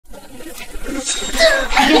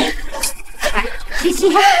劲，来，吸气，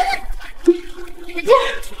使劲，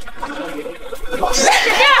使劲，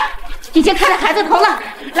已经看着孩子头了，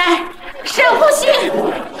来，深呼吸。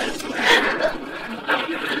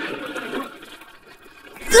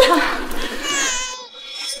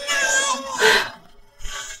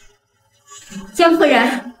江夫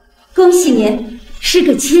人，恭喜您是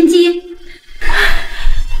个千金。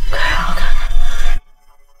快让我看看。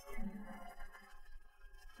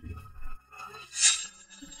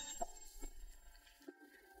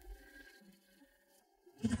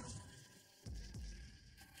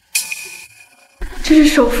这是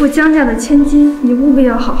首富江家的千金，你务必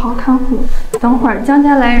要好好看护。等会儿江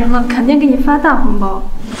家来人了，肯定给你发大红包。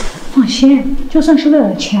放心，就算是为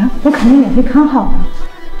了钱，我肯定也会看好的。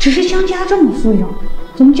只是江家这么富有，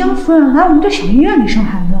怎么江夫人来我们的小医院里生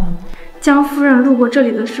孩子了？江夫人路过这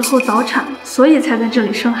里的时候早产，所以才在这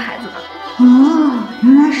里生孩子的。哦，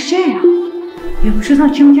原来是这样，也不知道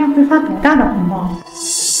江家会发多大的红包。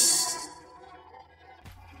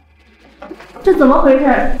这怎么回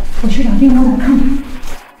事？我去找电话来看看。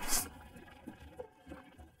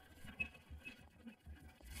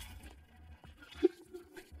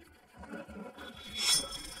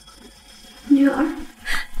女儿，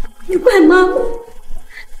你怪妈妈，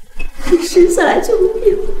你生下来就有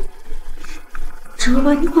病，只有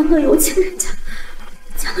把你换到有钱人家，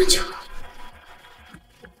才能救你。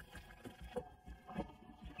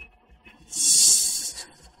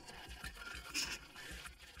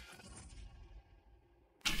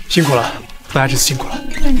辛苦了，大家这次辛苦了。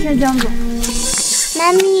感谢江总。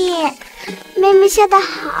妈咪，妹妹笑得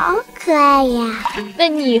好可爱呀！那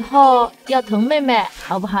你以后要疼妹妹，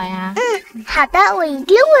好不好呀？好的，我一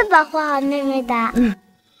定会保护好妹妹的。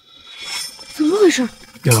怎么回事？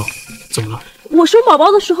杨柳，怎么了？我生宝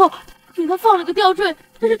宝的时候给他放了个吊坠，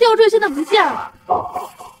但是吊坠现在不见了。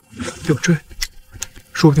吊坠，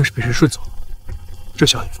说不定是被谁顺走了。这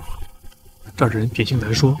小衣服，让人品性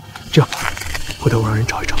难说。这样吧，回头我让人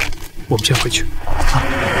找一找。我们先回去啊。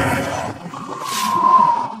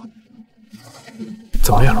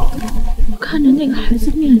怎么样了？我看着那个孩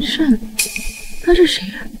子面善，他是谁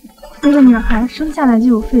呀？那个女孩生下来就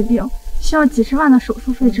有肺病，需要几10万的手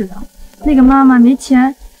术费治疗。那个妈妈没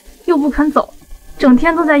钱，又不肯走，整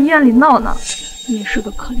天都在医院里闹呢。也是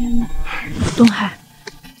个可怜的。东海，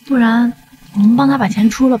不然我们帮他把钱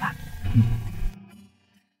出了吧？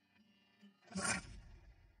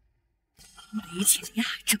没钱呀，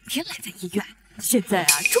整天赖在医院。现在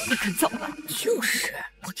啊，终于肯走了。就是，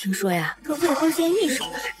我听说呀，可未婚先孕生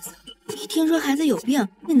的孩子，一听说孩子有病，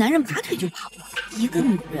那男人拔腿就跑了。一个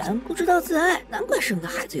女人不知道自爱，难怪生的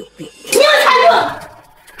孩子有病。你有财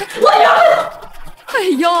主，我饶不了。哎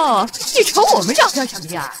呦，你瞅我们嚷嚷什么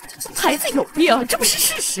呀？孩子有病，这不是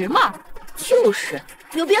事实吗？就是，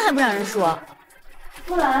有病还不让人说。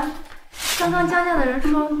木兰，刚刚江家的人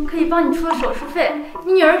说可以帮你出了手术费，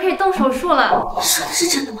你女儿可以动手术了。说的是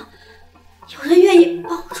真的吗？有人愿意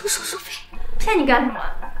帮我出手术费？骗你干什么？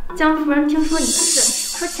江夫人听说你的事，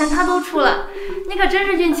说钱她都出了，你可真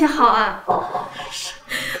是运气好啊！我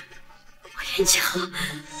运气好。我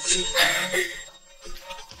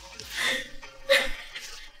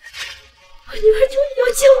女儿终于有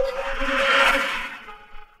救了，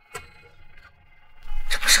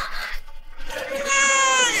这不是我的孩子，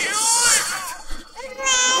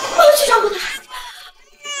我要去照顾她。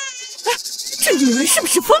哎，这女人是不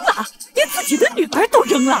是疯了？连自己的女儿都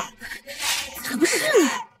扔了？可不是呢！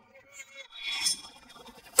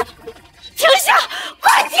停下！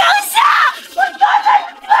快停下！我刚才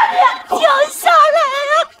说你停下来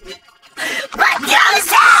呀！快停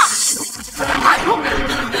下！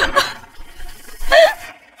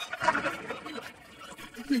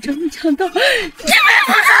我真没想到，你们不是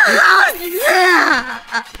好事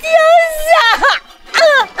啊！停下！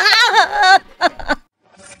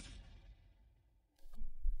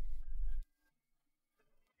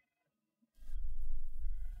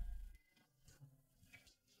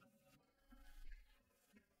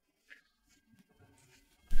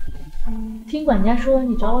听管家说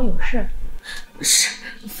你找我有事。是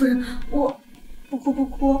夫人，我不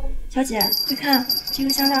哭。小姐，快看这个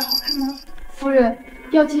项链好看吗？夫人，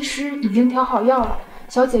药剂师已经调好药了，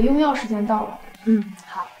小姐用药时间到了。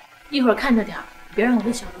好，一会儿看着点儿，别让我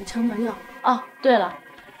的小柔抢到药。哦，对了，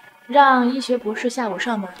让医学博士下午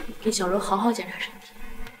上门给小柔好好检查身体，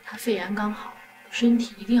她肺炎刚好，身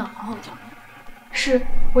体一定要好好调养。是，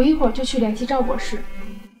我一会儿就去联系赵博士。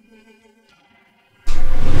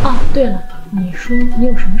哦，对了，你说你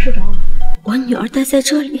有什么事找我？我女儿待在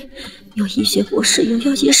这里，有医学博士，有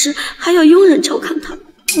药剂师，还有佣人照看她。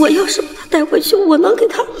我要是把她带回去，我能给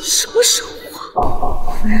她什么生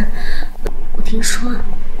活？夫人，我听听说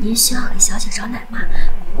您需要给小姐找奶妈，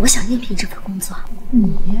我想应聘这份工作。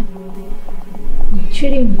你确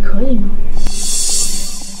定你可以吗？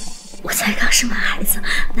我才刚生完孩子，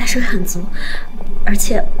奶水很足，而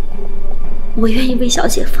且我愿意为小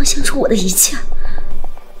姐奉献出我的一切。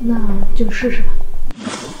那就试试吧。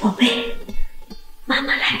宝贝，妈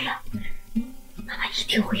妈来了，妈妈一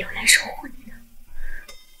定会有来守护你的。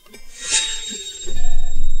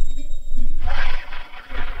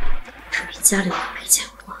至于家里有没见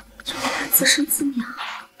过，就让她自生自灭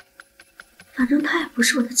好了。反正她也不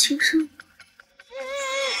是我的亲生女。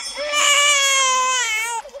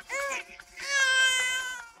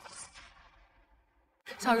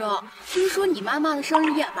小柔，听说你妈妈的生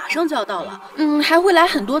日宴马上就要到了，还会来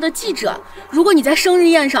很多的记者。如果你在生日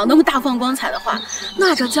宴上能够大放光彩的话，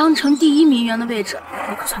那这江城第一名媛的位置，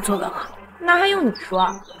你可算坐稳了。那还用你说？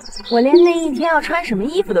我连那一天要穿什么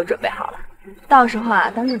衣服都准备好了，到时候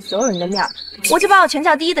当着所有人的面，我就把我全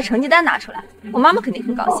校第一的成绩单拿出来，我妈妈肯定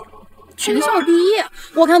很高兴。全校第一？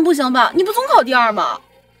我看不行吧？你不总考第二吗？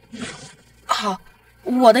好，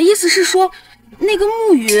我的意思是说，那个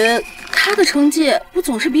沐雨，她的成绩不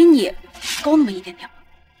总是比你高那么一点点吗？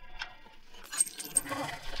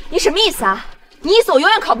你什么意思啊？你意思我永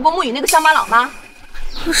远考不过沐雨那个乡巴佬吗？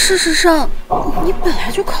可事实上，你本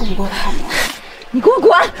来就考不过他嘛。你给我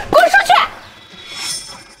滚！滚出去！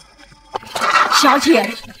小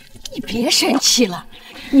姐，你别生气了。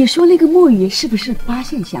你说那个沐雨是不是八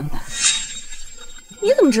县乡的？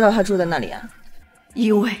你怎么知道他住在那里啊？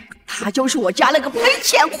因为他就是我家那个赔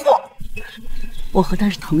钱货。我和他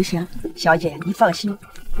是同乡，小姐你放心，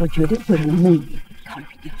我绝对不会让沐雨考虑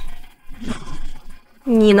比你好。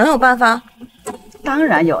你能有办法？当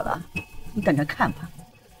然有了，你等着看吧，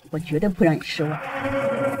我绝对不会让你失望。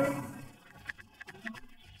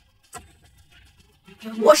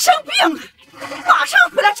我生病了，马上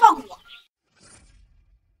回来照顾我。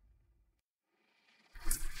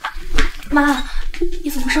妈，你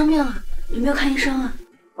怎么生病了？有没有看医生啊？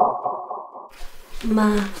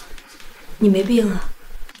妈，你没病啊？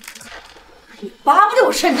你巴不得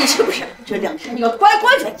我生病是不是？这2天你要乖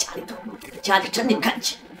乖在家里头，家里整理干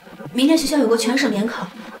净。明天学校有个全省联考，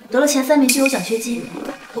得了前3名就有奖学金，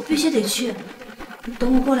我必须得去。你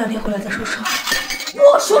等我过2天回来再说说。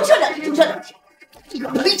我说这2天就这2天，你个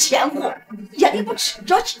赔钱货，眼里不吃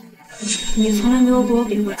着急。你从来没有给我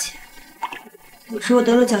给过钱，只有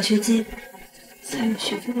得了奖学金，才有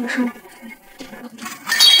学费和生活费。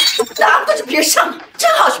那不就别上了，正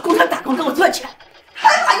好去工厂打工给我赚钱，还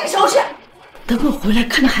把你收拾。等我回来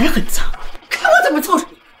看的还很脏，看我怎么收拾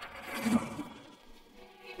你。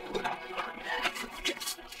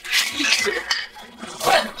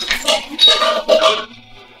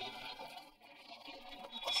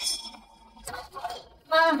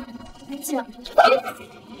妈，别讲。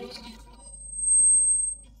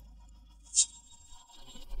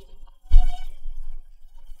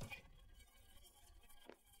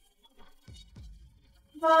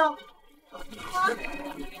妈，你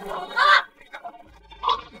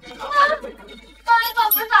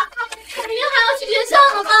搞不傻，我明天还要去学校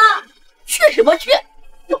呢，妈。去什么去？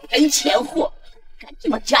我赔钱货，赶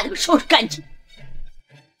紧把家里给收拾干净。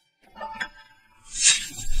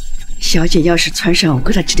小姐要是穿上我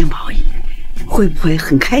给她织的毛衣，会不会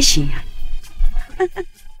很开心呀？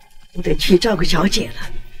我得去照顾小姐了。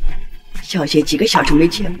小姐几个小时没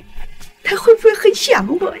见我，她会不会很想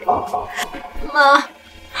我呀？妈，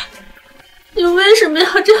你为什么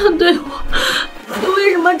要这样对我？你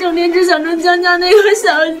为什么整天只想着江家那个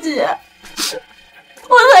小姐？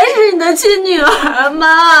我才是你的亲女儿，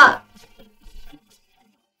妈。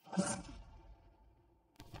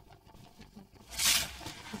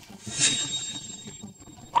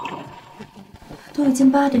都已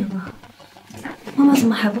经8点了，妈妈怎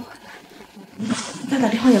么还不回来？再打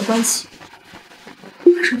电话也关机，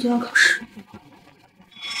马上就要考试。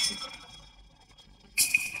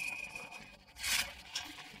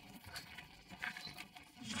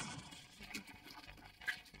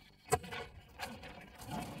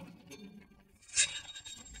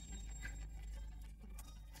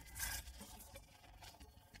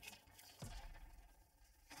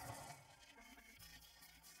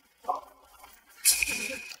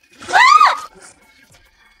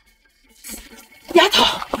丫头，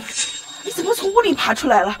你怎么从屋里爬出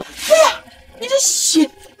来了？哎呀，你的血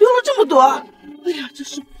流了这么多！哎呀，这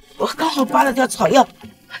是我刚好扒了点草药。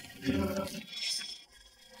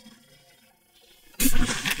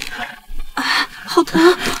啊，好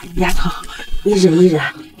疼！丫头，你忍一忍，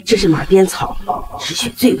这是马鞭草，止血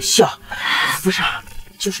最有效。敷上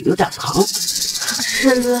就是有点疼。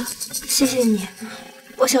婶子，谢谢你。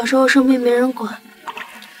我小时候生病没人管，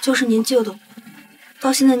就是您救的我。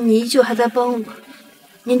到现在你依旧还在帮我，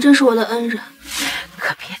您真是我的恩人。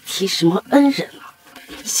可别提什么恩人了，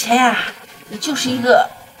以前呀，你就是一个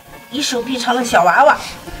一手臂长的小娃娃，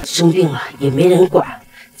生病了也没人管，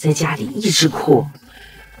在家里一直哭。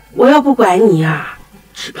我要不管你呀，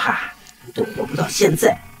只怕你都活不到现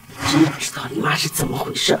在。真不知道你妈是怎么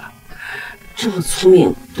回事，这么聪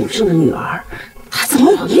明笃正的女儿，她怎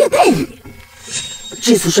么老虐待你？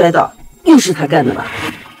这次摔倒又是她干的吧？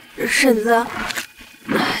婶子，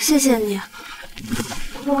谢谢你。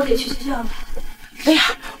那我得去学校了。哎呀，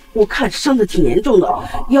我看伤的挺严重的，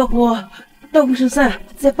要不到卫生站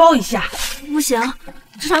再包一下？不行，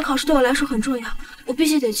这场考试对我来说很重要，我必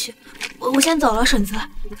须得去。我先走了，婶子。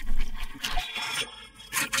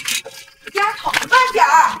丫头，慢点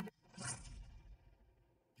儿！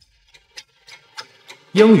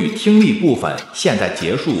英语听力部分现在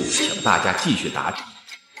结束，请大家继续答题。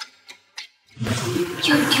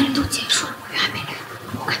英语听力都结束了，我还没来，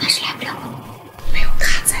我看他是来不了了。没有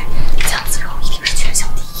他在，姜子柔一定是全校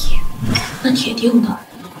第一。那铁定的，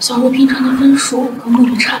小柔平常的分数和沐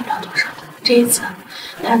雨差不了多少，这一次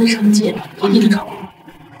他的成绩一定超过我。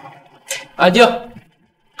安静。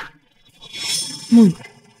沐雨，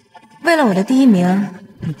为了我的第一名，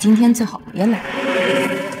你今天最好别来。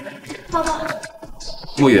爸爸。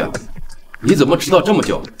沐雨，你怎么迟到这么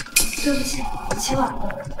久？对不起，起晚了。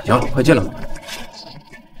行，快进来。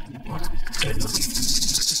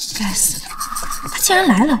该死的，他竟然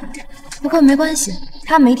来了！不过没关系，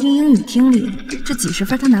他没听英语听力，这几十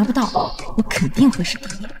分他拿不到，我肯定会是第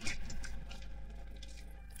一。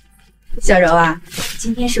小柔啊，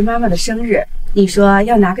今天是妈妈的生日，你说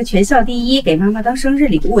要拿个全校第一给妈妈当生日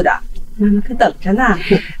礼物的，妈妈可等着呢。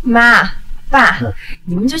妈、爸，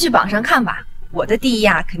你们就去榜上看吧。我的第一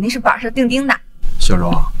呀，肯定是榜上钉钉的。小柔，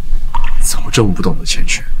怎么这么不懂得谦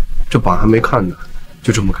虚？这榜还没看呢，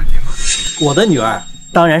就这么肯定了？我的女儿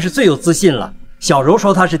当然是最有自信了。小柔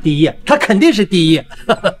说她是第一，她肯定是第一。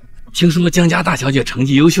听说江家大小姐成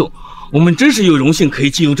绩优秀，我们真是有荣幸可以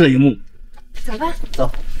进入这一幕。走吧，走。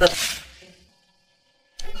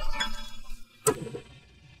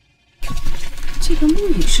这个沐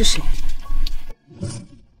雨是谁？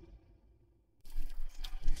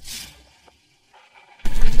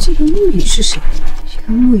这个沐雨是谁？这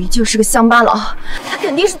个沐雨就是个乡巴佬，他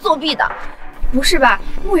肯定是作弊的。不是吧？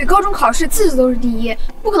沐雨高中考试次次都是第一，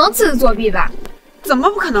不可能次次作弊吧？怎么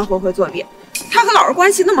不可能会作弊？他和老师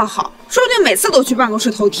关系那么好，说不定每次都去办公室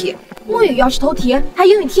偷题。沐雨要是偷题，他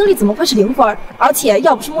英语听力怎么会是0分？而且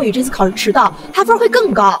要不是沐雨这次考试迟到，他分会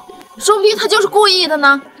更高。说不定他就是故意的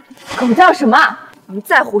呢。狗叫什么？你们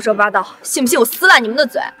再胡说八道，信不信我撕烂你们的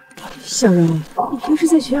嘴？小柔，你平时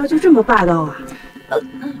在学校就这么霸道啊？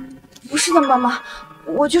不是的，妈妈，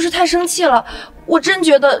我就是太生气了，我真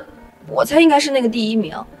觉得我才应该是那个第一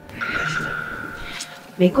名。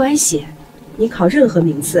没关系，你考任何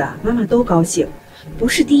名次啊，妈妈都高兴，不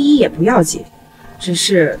是第一也不要紧。只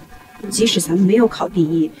是，即使咱们没有考第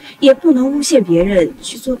一，也不能诬陷别人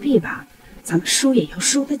去作弊吧？咱们输也要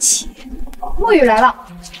输得起。沐雨来了。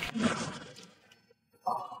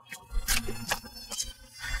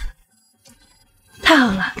太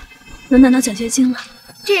好了，能拿到奖学金了。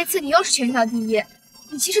这一次你又是全校第一，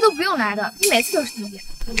你其实都不用来的，你每次都是第一。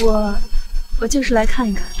我就是来看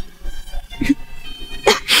一看。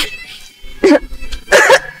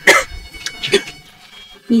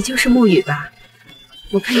你就是沐雨吧？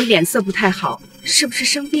我看你脸色不太好，是不是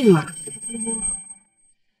生病了？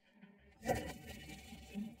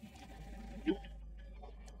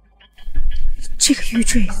这个玉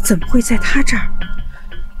坠怎么会在他这儿？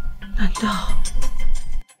难道……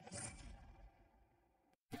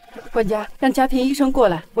管家，让家庭医生过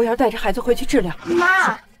来，我要带着孩子回去治疗。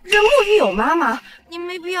妈，这沐雨有妈妈，你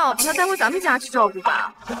没必要把她带回咱们家去照顾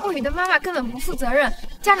吧？沐雨的妈妈根本不负责任，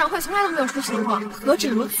家长会从来都没有出情况。何止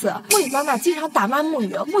如此，沐雨妈妈经常打骂沐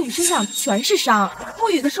雨，沐雨身上全是伤。沐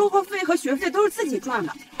雨的生活费和学费都是自己赚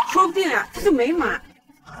的，说不定呀，他就没妈。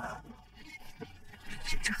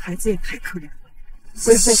这孩子也太可怜了，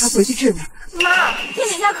我要带他回去治疗。妈，天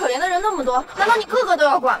底下可怜的人那么多，难道你个个都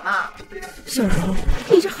要管吗？小柔，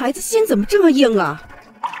你这孩子心怎么这么硬啊？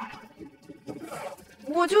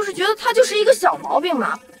我就是觉得他就是一个小毛病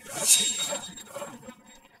嘛。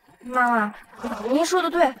妈妈，您说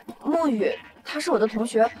的对，沐雨他是我的同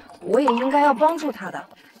学，我也应该要帮助他的。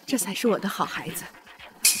这才是我的好孩子。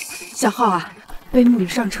小浩啊，背沐雨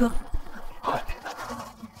上车。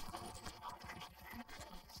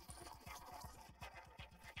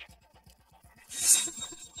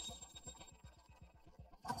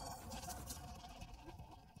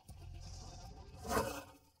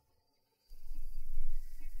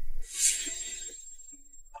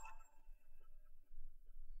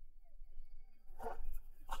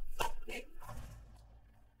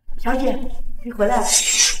小姐，你回来了，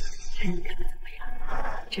你看怎么样？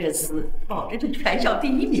这次保证是全校第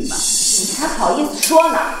1名吧？你还好意思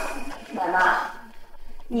说呢？奶妈，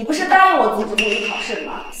你不是答应我阻止沐雨考试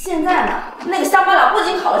吗？现在呢，那个乡巴佬不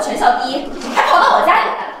仅考了全校第1，还跑到我家里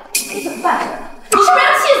来了，你怎么办事？你是不是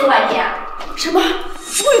要气死我呀你？什么？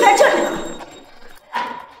沐雨在这里了？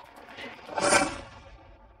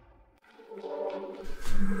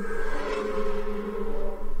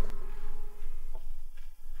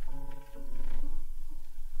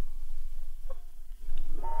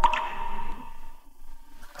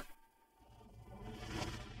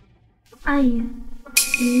阿姨，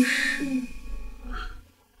您是？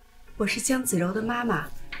我是江子柔的妈妈。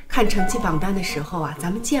看成绩榜单的时候啊，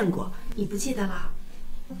咱们见过，你不记得了？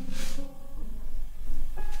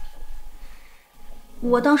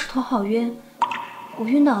我当时头好晕，我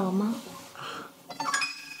晕倒了吗？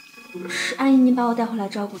是阿姨您把我带回来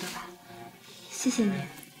照顾的吧？谢谢你。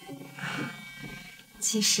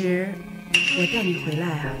其实我带你回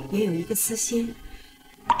来啊，也有一个私心。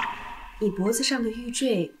你脖子上的玉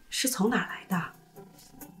坠是从哪来的？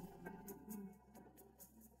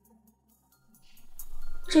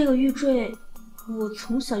这个玉坠我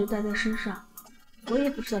从小就戴在身上，我也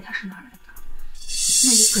不知道它是哪来的。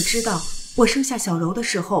那你可知道，我生下小柔的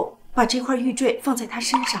时候，把这块玉坠放在她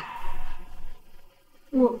身上？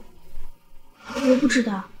我不知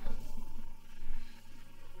道。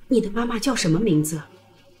你的妈妈叫什么名字？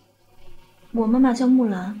我妈妈叫木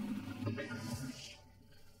兰。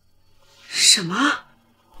什么？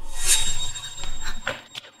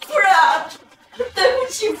夫人，对不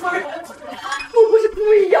起，夫人，我不是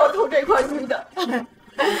故意要偷这块玉的，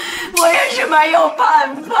我也是没有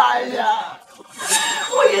办法呀。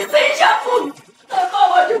我一生下沐雨，他爸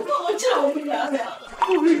爸就放弃了我们娘俩，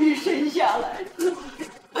沐雨生下来的，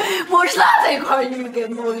我是拿这块玉给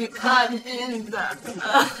沐雨看病的。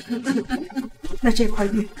那这块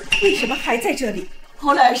玉为什么还在这里？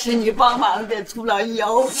后来是你帮忙的，出了医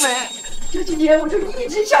药费。这几年我就一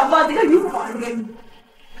直想把这个玉还给你，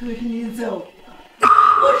可是你走了，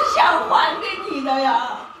我是想还给你的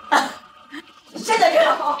呀。现在正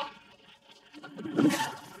好，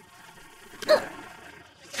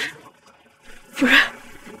夫人，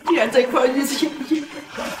既然这块玉是有意，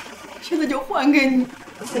现在就还给你。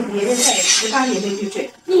跟别人戴了18年的玉坠，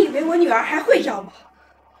你以为我女儿还会要吗？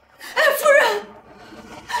哎，夫人。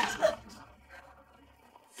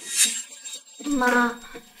妈，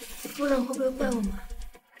夫人会不会怪我们？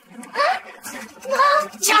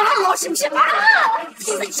讲我是不是？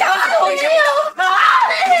你讲我没有，没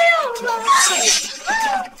有。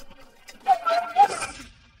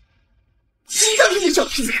你到底是小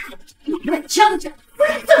屁孩，你乱讲讲，不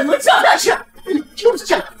然怎么找到是？你就是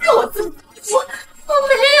想骗我自己。我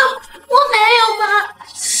没有妈，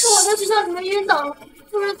是我在学校里面晕倒了，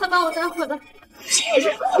夫人才把我带回来。你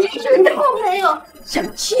是故意晕的，我没有。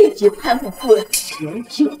想借机攀附夫人，嫌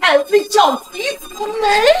贫爱富叫鼻子，我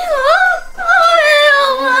没有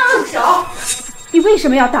啊！住手！你为什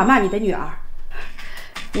么要打骂你的女儿？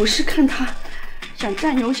我是看她想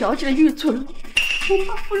占有小姐的玉存，我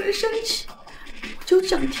怕夫人生气，我就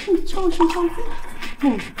想替你教训教训。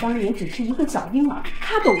沐雨当年只是一个小婴儿，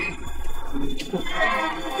她懂什么？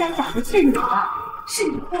该打的是你啊！是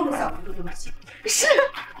你偷了小柔的东西。是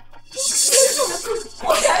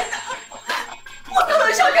我该打，我偷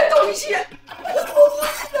了小姐东西，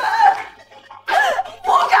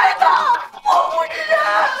我该打，我不是人。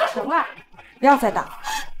行了，不要再打了，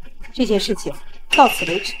这件事情到此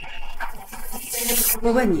为止。我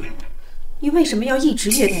问你，你为什么要一直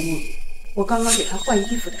虐待沐雨？我刚刚给她换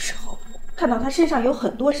衣服的时候，看到她身上有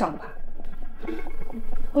很多伤疤。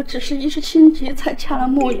我只是一时心急才掐了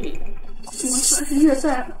沐雨，怎么算是虐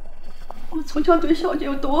待了？我从小对小姐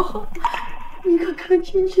有多好，你可看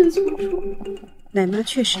清清楚楚。奶妈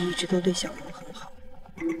确实一直都对小柔很好，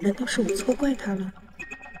难道是我错怪她了？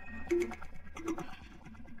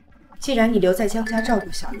既然你留在江家照顾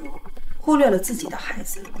小柔，忽略了自己的孩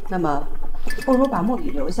子，那么不如把沐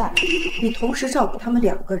雨留下来，你同时照顾他们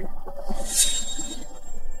2个人。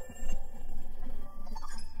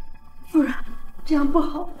夫人，这样不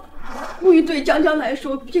好。沐雨对江江来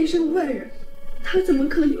说便是外人，他怎么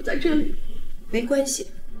可能留在这里？没关系，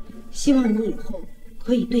希望你以后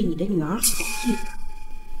可以对你的女儿好一点。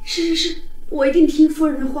是，我一定听夫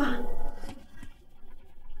人的话。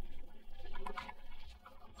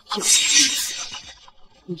有次，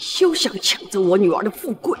你休想抢走我女儿的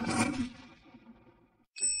富贵！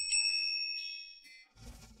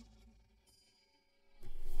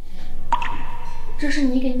这是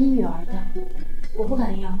你给你女儿的，我不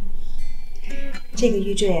敢要。这个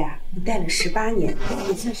玉坠啊，你戴了18年，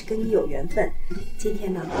也算是跟你有缘分。今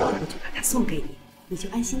天呢，我就把它送给你，你就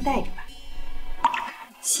安心戴着吧。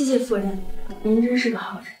谢谢夫人，您真是个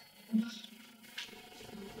好人。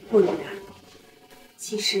不然啊，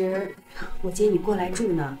其实我接你过来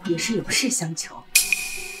住呢，也是有事相求。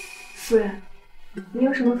夫人，您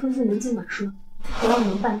有什么吩咐您尽管说，只要我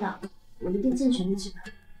能办到，我一定尽全力去办。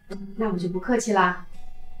那我就不客气啦。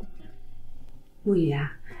沐雨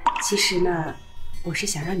啊，其实呢，我是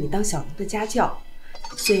想让你当小楼的家教。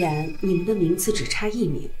虽然你们的名次只差1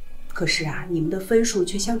名，可是啊，你们的分数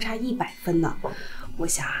却相差100分呢。我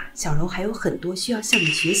想啊，小楼还有很多需要向你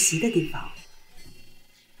学习的地方。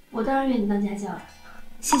我当然愿意当家教了，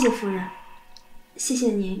谢谢夫人，谢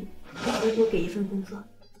谢您多多给一份工作。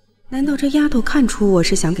难道这丫头看出我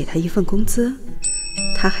是想给她一份工资？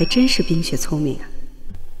她还真是冰雪聪明啊！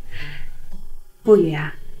沐雨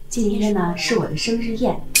啊，今天呢是我的生日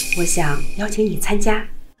宴，我想邀请你参加。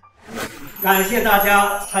感谢大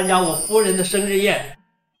家参加我夫人的生日宴。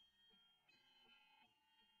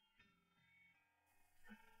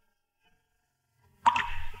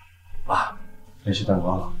妈，别吃蛋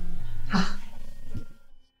糕了。好。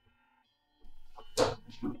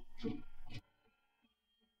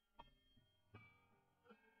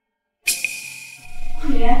沐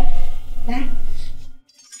雨，来。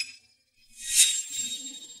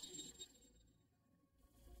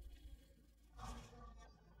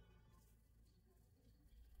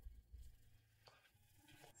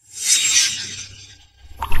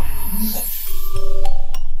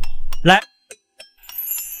来，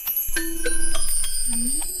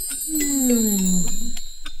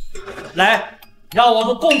来，让我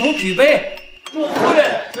们共同举杯，祝夫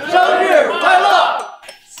人生日快乐！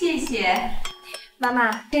谢谢，妈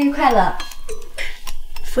妈生日快乐，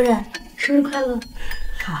夫人生日快乐。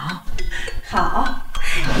好，好，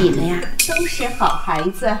你们呀都是好孩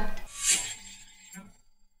子。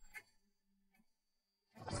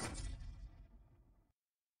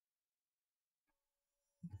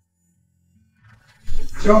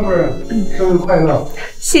江夫人，生日快乐！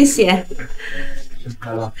谢谢，生日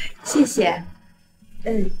快乐！谢谢。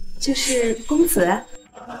这是公子。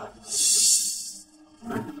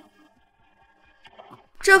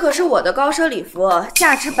这可是我的高奢礼服，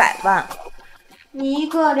价值100万。你一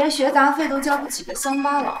个连学杂费都交不起的乡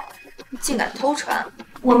巴佬，你竟敢偷传！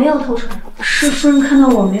我没有偷传，是夫人看到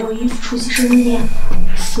我没有衣服出席生日宴，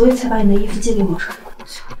所以才把你的衣服借给我穿。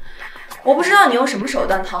我不知道你用什么手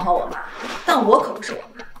段讨好我妈，但我可不是我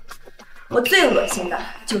妈。我最恶心的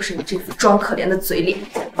就是你这副装可怜的嘴脸。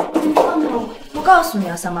我告诉你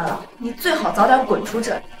啊，乡巴佬，你最好早点滚出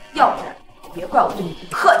这里，要不然别怪我对你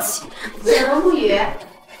不客气。姐和沐雨，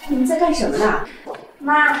你们在干什么呢？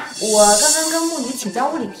妈，我刚刚跟沐雨请教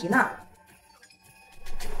物理题呢。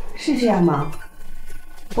是这样吗？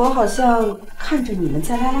我好像看着你们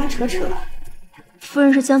在拉拉扯扯。夫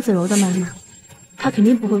人是江子柔的妈妈，她肯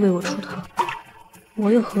定不会为我出头，我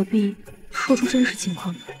又何必说出真实情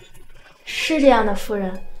况呢？是这样的，夫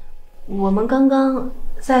人，我们刚刚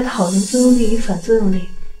在讨论作用力与反作用力，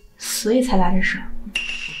所以才拉着手。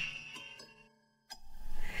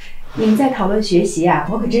你们在讨论学习啊，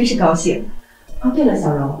我可真是高兴。哦，对了，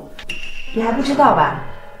小柔，你还不知道吧？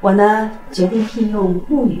我呢决定聘用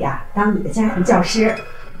沐雨啊当你的家庭教师，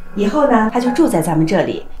以后呢她就住在咱们这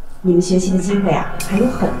里，你们学习的机会啊还有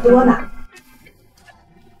很多呢。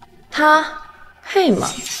她配吗？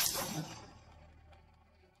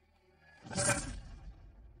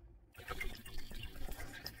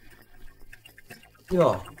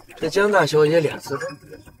哟，这江大小姐脸色真不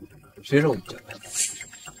错，谁让你江大？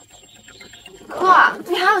哥，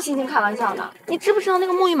你还有心情开玩笑呢？你知不知道那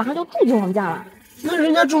个沐雨马上就住进我们家了？那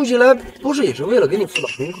人家住进来不是也是为了给你辅导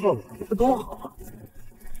功课吗？这多好啊！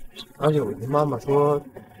而且我听妈妈说，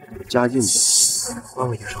家境妈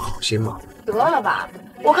妈也是好心嘛。得了吧，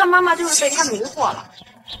我看妈妈就是被他迷惑了。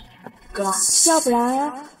哥，要不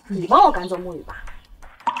然你帮我赶走沐雨吧？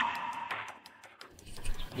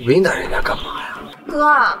为难人家干嘛呀？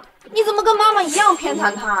哥，你怎么跟妈妈一样偏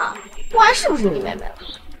袒她？我还是不是你妹妹了？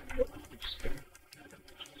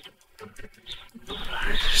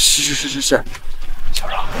是，小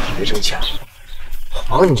柔，别生气了，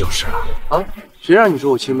帮你就是了啊！谁让你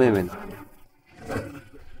说我亲妹妹呢？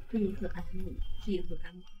立刻安慰，立刻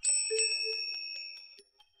安慰。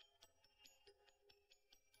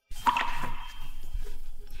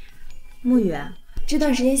沐雨，这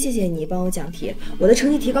段时间谢谢你帮我讲题，我的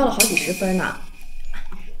成绩提高了好几10分呢。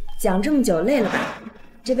讲这么久累了吧？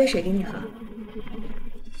这杯水给你喝。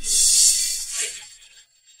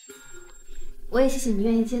我也谢谢你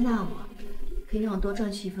愿意接纳我，可以让我多赚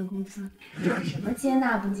取一份工资。什么接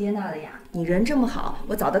纳不接纳的呀？你人这么好，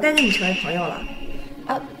我早都该跟你成为朋友了。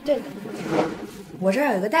啊，对了，我这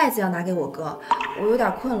儿有一个袋子要拿给我哥，我有点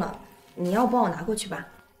困了，你要不帮我拿过去吧？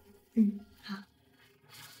嗯，好。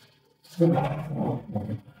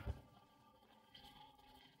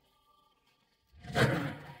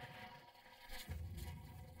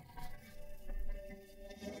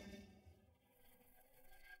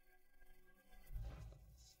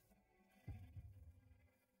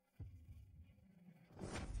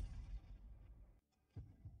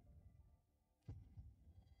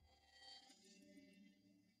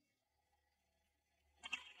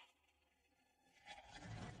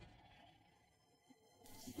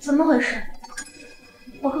怎么回事？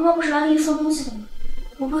我刚刚不是来给你送东西的吗？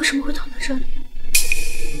我为什么会躺在这里？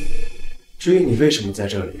至于你为什么在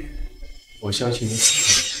这里，我相信你很清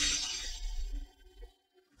楚。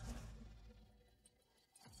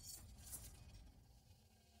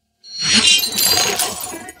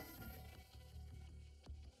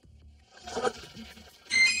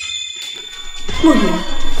沐雨，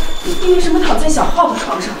你为什么躺在小浩的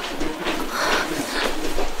床上？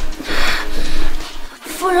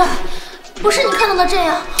夫人，不是你看到的这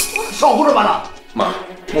样。少胡说八道！妈，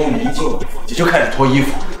沐雨一进我的房间就开始脱衣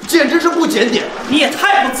服，简直是不检点！你也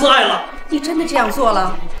太不自爱了！你真的这样做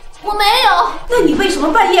了？我没有。那你为什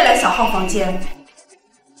么半夜来小浩房间？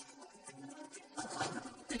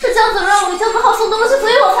是江子让我给江子浩送东西，所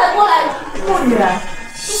以我才过来的。沐雨，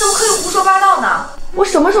你怎么可以胡说八道呢？我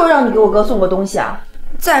什么时候让你给我哥送过东西啊？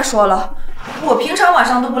再说了，我平常晚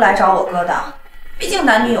上都不来找我哥的，毕竟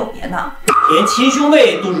男女有别呢。连亲兄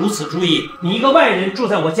妹都如此注意，你一个外人住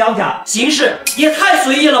在我江家，行事也太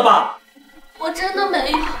随意了吧！我真的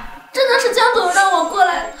没有，真的是江总让我过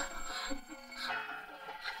来的。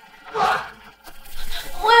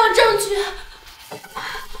我有证据。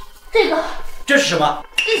这是什么？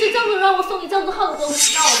这是江总让我送给江子浩的东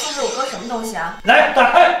西。让我送给我哥什么东西啊？来，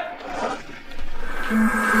打开。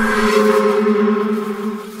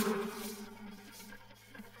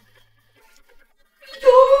哟，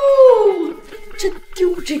真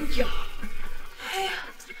丢人呀！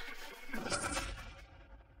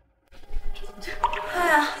哎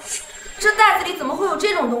呀，这袋子里怎么会有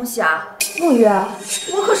这种东西啊？沐雨，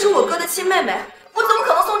我可是我哥的亲妹妹，我怎么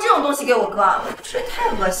可能送这种东西给我哥？这也太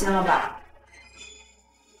恶心了吧！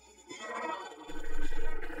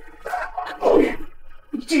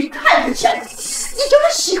你真是太不讲理！你就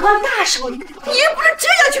是喜欢大手艺，你也不能这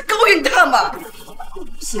样去勾引他嘛！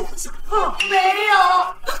喜欢小浩？没有。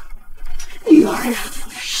女儿啊，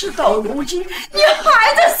事到如今，你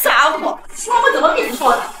还在撒谎！我怎么跟你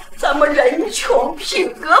说的？咱们人穷，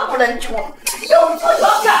品格不能穷，有错就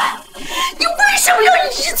要改。你为什么要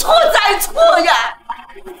一错再错呀？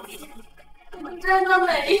我真的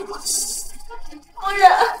没有。夫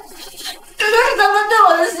人，这都是他们对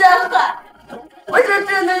我的陷害。我是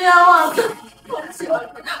真的冤枉的，我求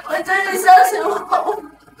你，我真的相信我。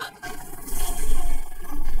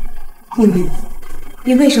沐雨，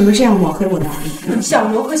你为什么这样抹黑我的儿子？小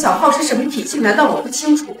柔和小浩是什么脾气？难道我不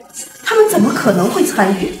清楚？他们怎么可能会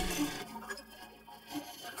参与？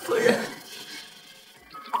夫人，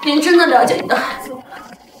您真的了解你的孩子吗？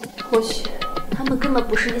或许他们根本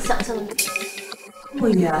不是你想象的那样。沐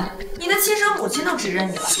雨，你的亲生母亲都指认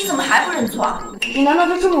你了，你怎么还不认错？你难道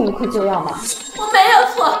就这么无可救药吗？我没有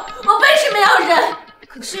错，我为什么要认？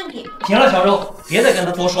可是你……行了，小周，别再跟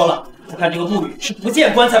他多说了。我看这个沐雨是不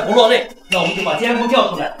见棺材不落泪，那我们就把监控调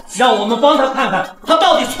出来，让我们帮他看看他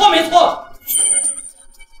到底错没错。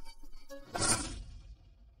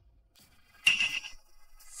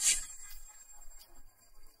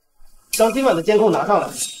将今晚的监控拿上来。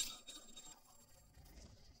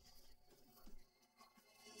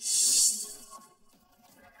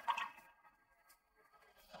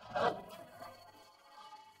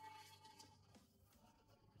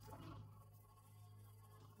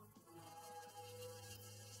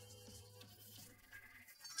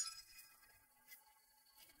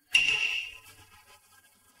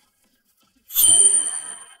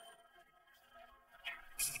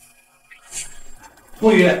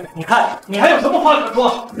沐雨，你看，你还有什么话可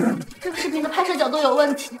说？这个视频的拍摄角度有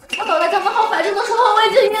问题。我走在江子浩怀中的时候，我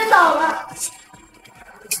已经晕倒了。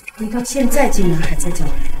你到现在竟然还在叫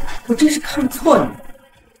人，我真是看错你了。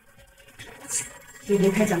你离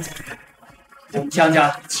开江家。我们江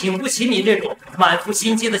家请不起你这种满腹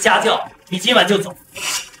心机的家教，你今晚就走。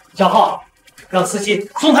小浩，让司机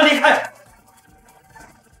送他离开。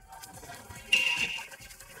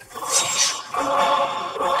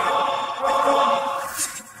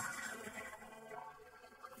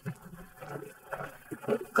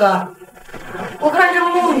哥，我看这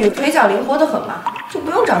沐雨雨腿脚灵活得很嘛，就不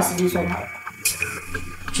用找司机送她了。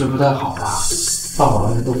这不太好吧？爸爸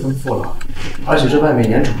刚才都吩咐了，而且这外面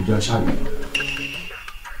眼瞅就要下雨了。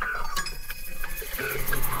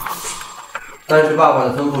但是爸爸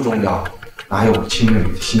的吩咐重要，哪有我亲妹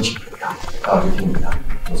妹的心情重要？我就听你的，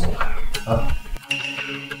我走了啊。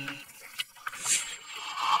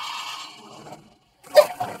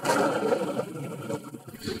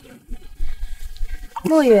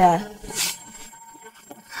沐雨，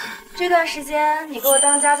这段时间你给我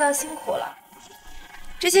当家教辛苦了，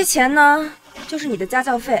这些钱呢，就是你的家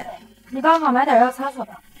教费，你刚好买点药擦擦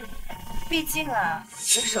吧。毕竟啊，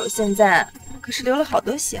我手现在可是流了好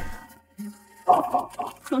多血。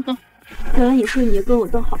原来你说你跟我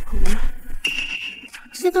当好朋友，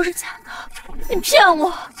这些都是假的，你骗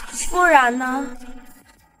我！不然呢？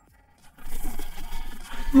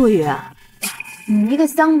沐雨啊，你一个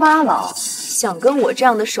乡巴佬，想跟我这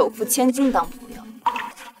样的首富千金当朋友，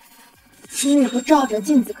你也不照着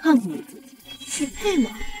镜子看看你自己，你配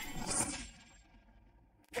吗？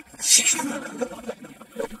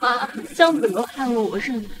妈，江子柔害我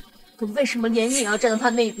认了，可为什么连你也要站在他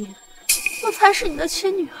那边？我才是你的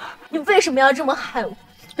亲女儿，你为什么要这么害我？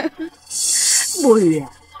沐雨，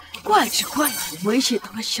怪只怪你威胁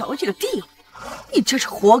到了小姐的地位，你这是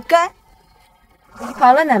活该。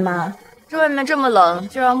好了，奶妈，这外面这么冷，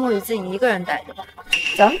就让沐雨自己一个人待着吧。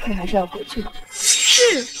咱们可还是要回去的。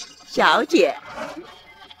是，小姐。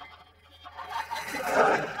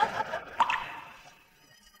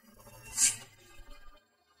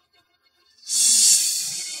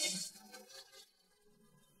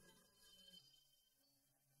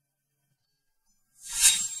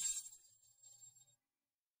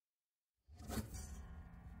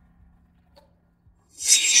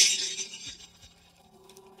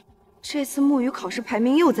这次沐雨考试排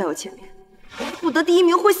名又在我前面，不得第一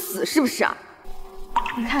名会死是不是啊？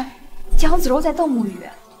你看，江子柔在逗沐雨，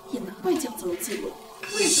也难怪江子柔嫉妒，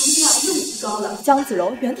为什么这样又提高了？江子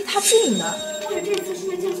柔原地踏步呢。沐雨这次是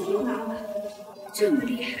不是将又拿了？这么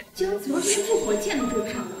厉害，江子柔连坐火箭都追不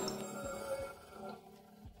上了。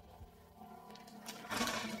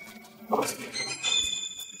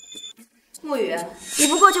沐雨，你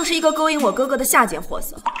不过就是一个勾引我哥哥的下贱货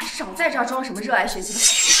色，少在这儿装什么热爱学习的。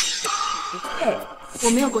不配，我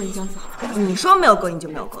没有勾引江子豪。你说没有勾引就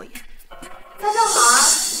没有勾引。大家好啊，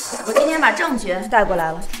我今天把证据带过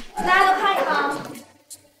来了，大家都看一看。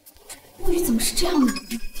沐雨怎么是这样的？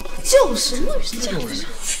就是沐雨是这样的，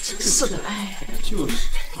真是的，哎。就是，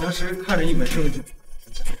当时看着一本证据，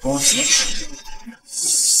光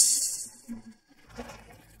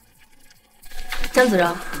江子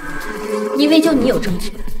柔，因为就你有证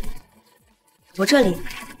据，我这里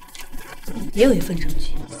也有一份证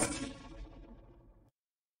据。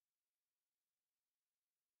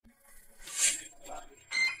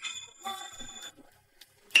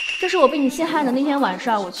这是我被你陷害的那天晚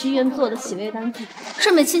上，我去医院做的洗胃单据，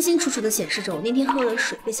上面清清楚楚的显示着我那天喝了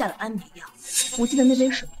水被下了安眠药。我记得那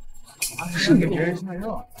杯水是你的。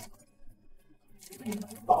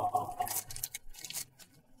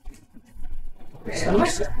什么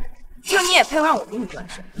水？就你也配让我给你端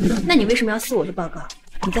水？那你为什么要撕我的报告？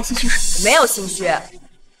你在心虚什么？没有心虚。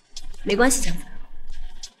没关系，江子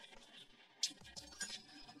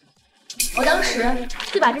柔。我当时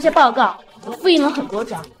是把这些报告我复印了很多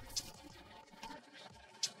张。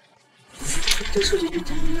这数据是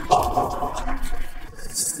真的。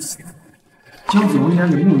江子柔竟然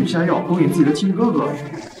给沐雨下药，勾引自己的亲哥哥。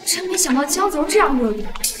真没想到江子柔这样恶毒，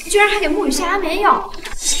居然还给沐雨下安眠药。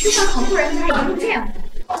就算考不人家也不这样。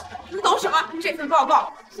你懂什么？这份报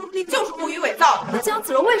告说不定就是沐雨伪造的。江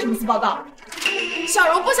子柔为什么撕报告？小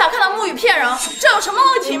柔不想看到沐雨骗人，这有什么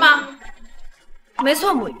问题吗？没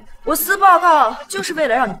错，沐雨，我撕报告就是为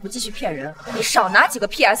了让你不继续骗人。你少拿几个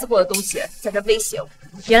PS 过的东西在这威胁我。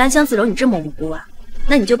原来江子柔你这么无辜啊！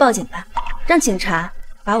那你就报警吧，让警察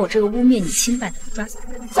把我这个污蔑你清白的人抓走。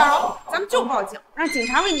小柔，咱们就报警，让警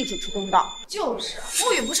察为你主持公道。就是，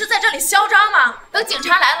沐雨不是在这里嚣张吗？等警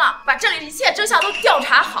察来了，把这里一切真相都调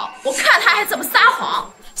查好，我看他还怎么撒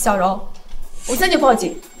谎。小柔，我现在就报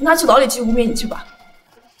警，拿去牢里去污蔑你去吧。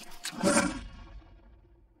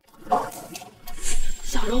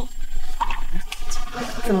小柔，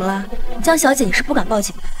怎么了？江小姐，你是不敢报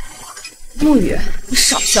警的？沐雨，你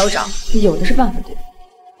少嚣张，你有的是办法对。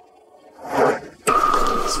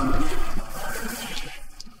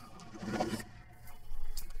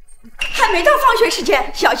还没到放学时间，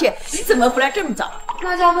小姐，你怎么回来这么早？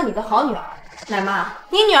那就要问你的好女儿，奶妈，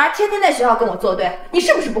你女儿天天在学校跟我作对，你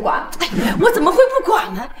是不是不管？哎，我怎么会不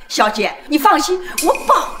管呢？小姐，你放心，我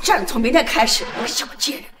保证从明天开始，我小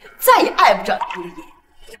贱人再也碍不着你的眼。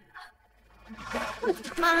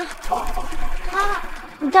妈，妈，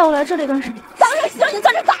你带我来这里干什么？当然是让你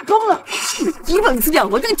在这打工了。你基本资料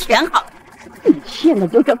我这个填好，你现在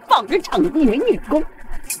就是放着场地没女工。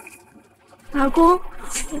打工？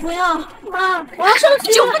我不要，妈，我要上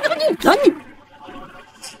学。就不能你了你！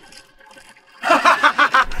哈哈哈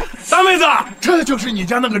哈！大妹子，这就是你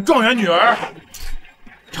家那个状元女儿，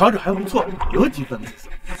瞧着还不错，有几分姿色。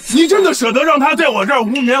你真的舍得让她在我这儿无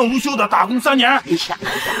眠无休的打工3年？哎呀，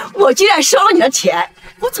我既然收了你的钱，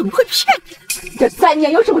我怎么会骗你？这3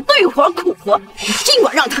年有什么对活苦活，我尽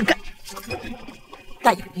管让她干。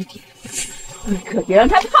但有一点，你可别让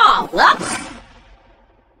她跑了。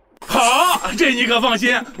好，这你可放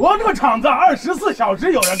心，我这个厂子24小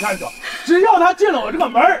时有人看守，只要他进了我这个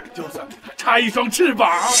门，就算插一双翅膀，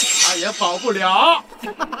他也跑不了。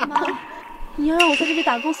妈，你要让我在这里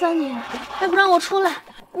打工3年，还不让我出来，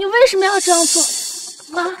你为什么要这样做？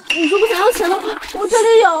妈，你如果想要钱的话，我这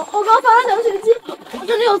里有，我刚发了奖学金，我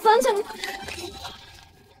这里有3000块。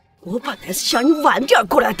我本来是想你晚点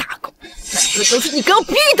过来打工，但这都是你给我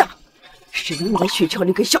逼的，谁让你在学校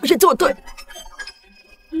里跟小学作对？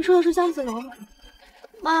你说的是江子柔吗？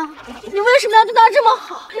妈，你为什么要对他这么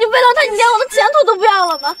好？你为了他，你连我的前途都不要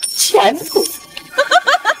了吗？前途？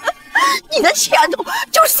你的前途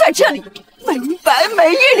就是在这里没白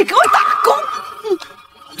没夜的给我打工。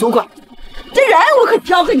主管，这人我可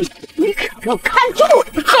交给你，你可要看住我。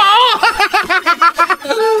好，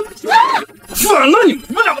反了你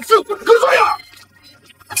们两个是跟这样。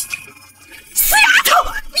死丫头，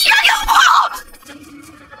你要给我跑！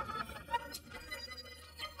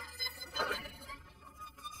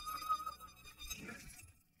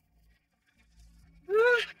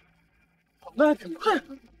跑得还挺快。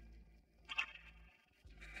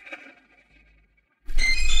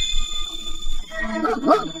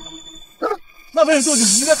那边有动静，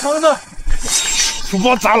你在扛着呢。书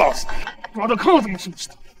包砸老师，抓到坑我怎么知不知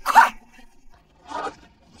道？快！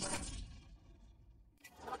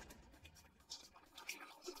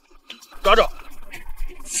抓住！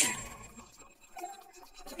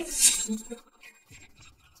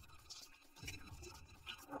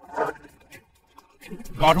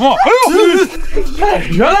搞什么？哎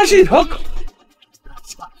呦，原来是一条狗！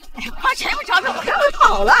哎呀，花前面找找，我刚才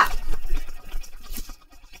跑了。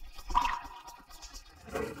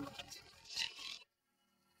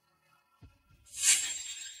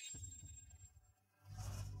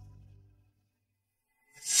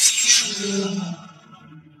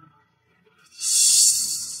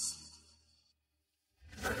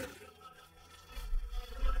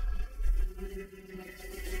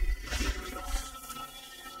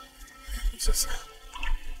学校，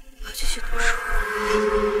我要继续读书。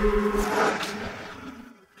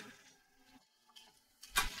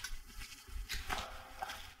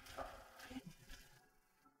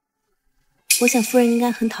我想夫人应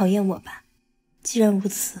该很讨厌我吧。既然如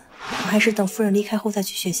此，我还是等夫人离开后再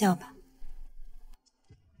去学校吧。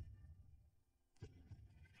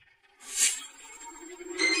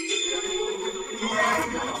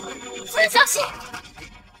夫人小心！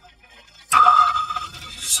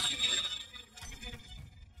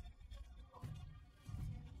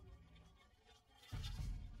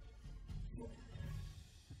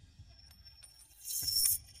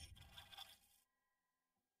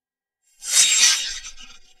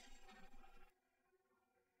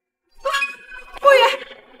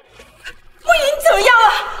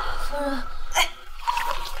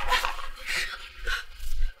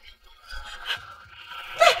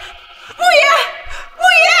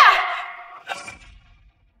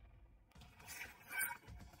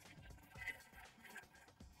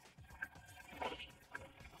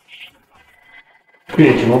病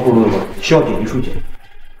人情况不乐观，需要点滴输血。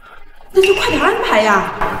那就快点安排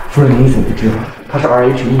呀！夫人，您所不知，他是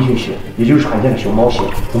RH 阴性血，也就是罕见的熊猫血。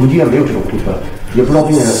我们医院没有这种库存，也不知道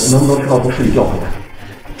病人能不能吃到从市里调回来。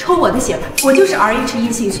抽我的血吧，我就是 RH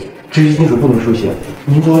阴性血。直系亲属不能输血。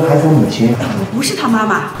您作为孩子的母亲，我不是他妈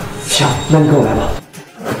妈。行，那你跟我来吧。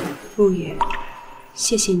陆羽，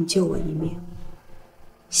谢谢你救我一命，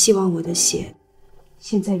希望我的血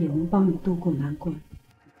现在也能帮你度过难关。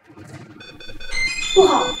不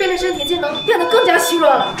好，病人身体机能变得更加虚弱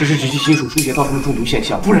了。这是直系亲属输血造成的中毒现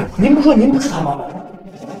象。夫人，您不说您不是他妈妈？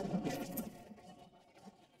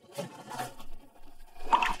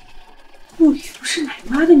沐雨不是奶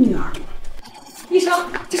妈的女儿。医生，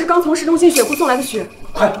这是刚从市中心血库送来的血，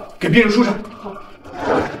快给病人输上。好。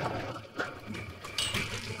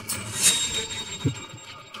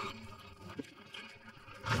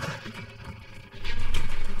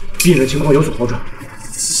病人情况有所好转。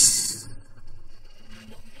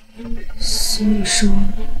所以说，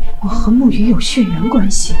我和沐雨有血缘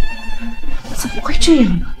关系，怎么会这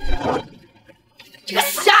样的。这个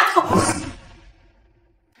死丫头！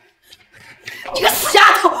这个死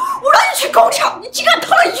丫头！我让你去工厂，你竟然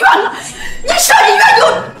逃了医院了！你上医院有……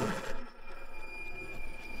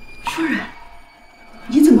夫人，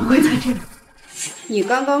你怎么会在这里？你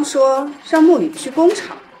刚刚说让沐雨去工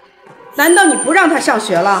厂，难道你不让她上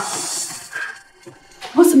学了？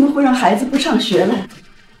我怎么会让孩子不上学呢？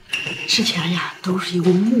之前呀，都是因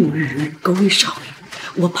为沐雨勾引少爷，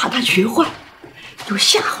我怕他学坏，就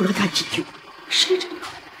吓唬了他几句。谁知道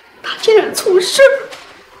他竟然出事儿！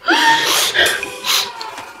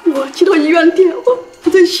我接到医院电话，我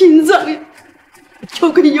的心脏呀就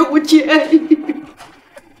跟有结一样。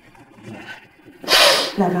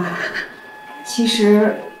奶妈，其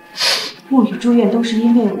实沐雨住院都是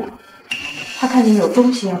因为我，她看见有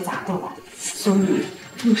东西要砸过来，所以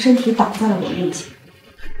用身体挡在了我面前。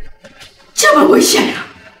这么危险呀！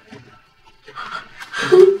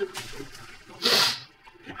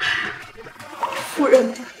夫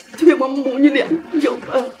人对我母女俩有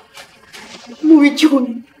恩，沐雨救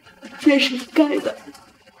你也是应该的。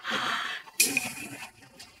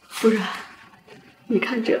夫人，你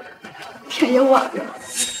看这天也晚了，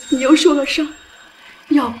你又受了伤，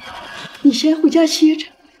要不你先回家歇着，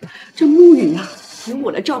这沐雨啊由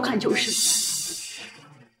我来照看就是。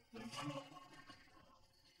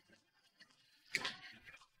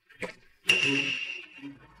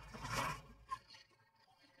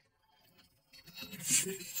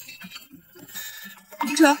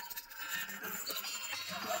停车！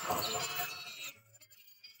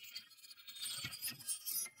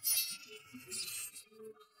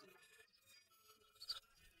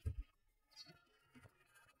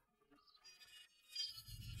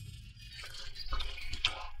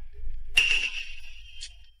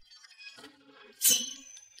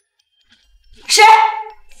谁？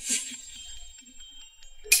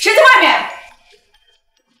谁在外面？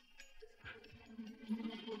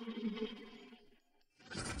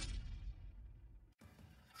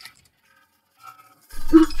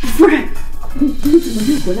夫人，你怎么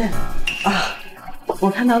又回来了？啊，我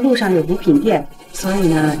看到路上有补品店，所以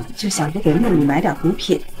呢就想着给沐雨买点补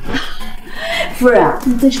品。夫人啊，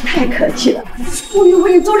你真是太客气了，沐雨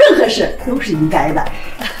为你做任何事都是应该的。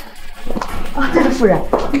啊，这个夫人，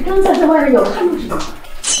你刚才在外面有看到什么？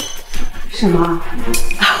什么？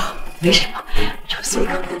啊，没什么，就随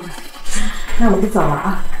口。那我就走了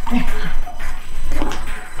啊。哎。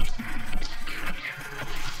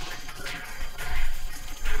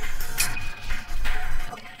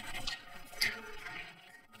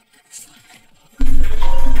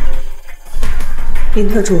林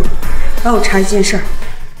特助，帮我查一件事儿。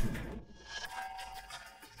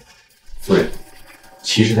夫人，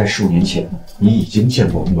其实，在数年前，你已经见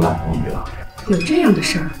过木兰母女了。有这样的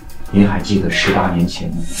事儿？您还记得18年前，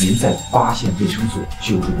您在发现卫生所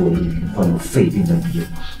救助过一名患有肺病的女婴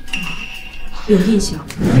吗？有印象。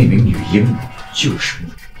那名女婴就是沐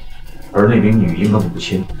雨，而那名女婴的母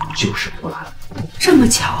亲就是木兰。这么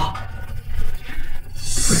巧？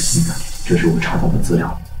夫人，您看，这是我查到的资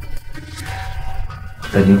料。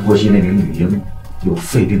在您获悉那名女婴有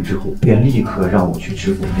肺病之后，便立刻让我去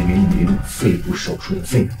支付那名女婴肺部手术的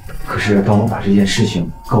费用。可是当我把这件事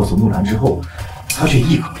情告诉木兰之后，她却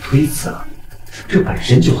一口推辞了。这本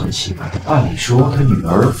身就很奇怪。按理说，她女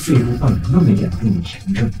儿肺部患有那么严重的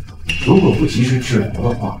炎症，如果不及时治疗的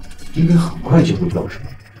话，应该很快就会掉手。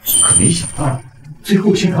可没想到，最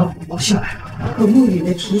后竟然活下来了。可沐雨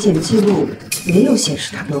的体检记录没有显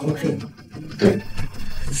示她得过肺病。对。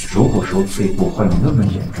如果说肺部患有那么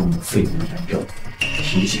严重的肺部炎症，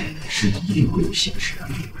体检是一定会有显示的。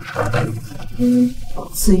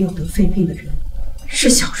自幼得肺病的人是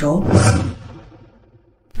小柔。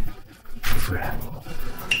夫人，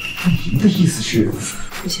您的意思是？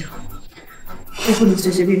不行，我不能随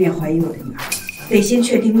随便便怀疑我的女儿，得先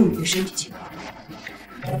确定沐雨的身体情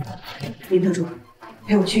况。林特助，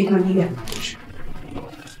陪我去一趟医院。是。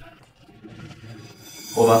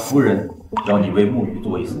我把夫人要你为沐雨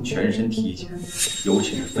做一次全身体检，尤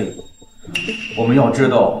其是肺部。我们要知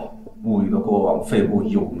道沐雨的过往肺部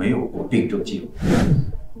有没有过病症记录。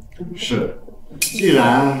是，既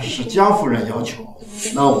然是江夫人要求，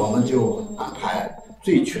那我们就安排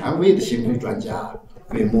最权威的心肺专家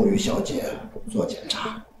为沐雨小姐做检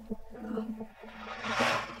查。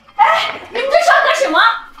哎，你们这是要干什么？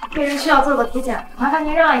病人需要做个体检，麻烦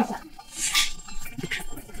您让一下。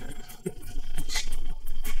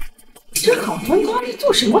这好端端的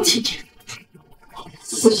做什么体检？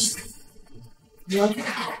不行，我要去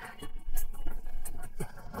看看。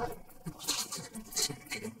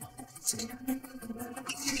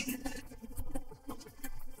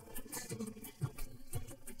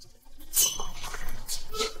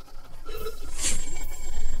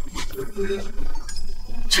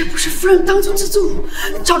这不是夫人当初资助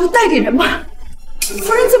找的代理人吗？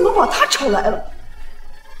夫人怎么把他找来了？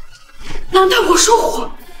难道我说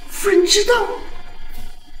谎？夫人知道？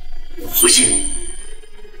不行，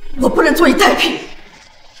我不能坐以待毙。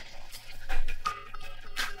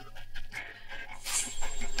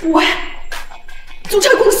我呀，租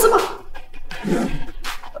车公司吗？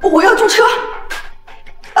我要租车。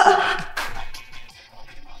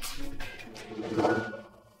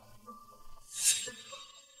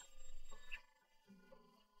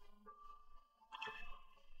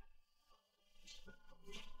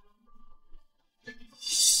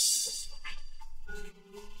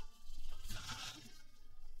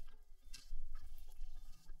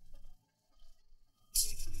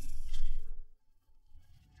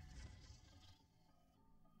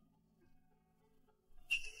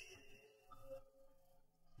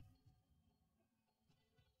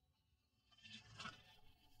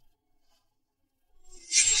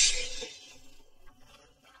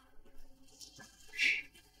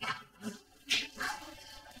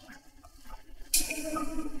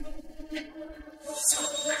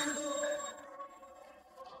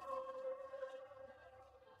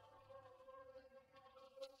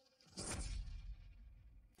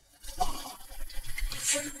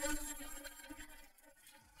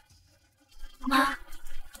妈，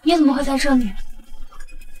你怎么会在这里？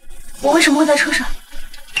我为什么会在车上？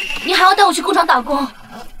你还要带我去工厂打工？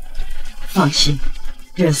放心，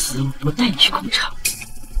这次我不带你去工厂，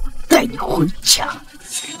带你回家。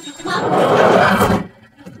妈。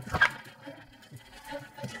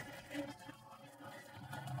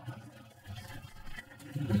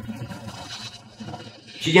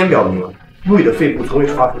体检表明，沐雨的肺部从未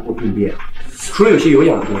发生过病变，除了有些有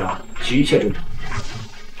氧重要，其余一切正常。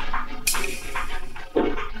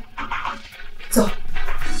走，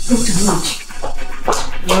跟我长老去。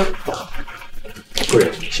夫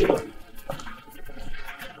人，谢谢。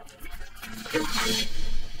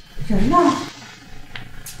人呢？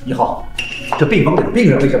你好，这病房里的病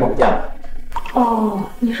人为什么不见了？哦，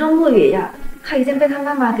你说沐雨呀，他已经被他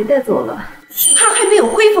妈妈给带走了。他还没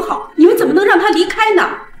有恢复好，你们怎么能让他离开呢？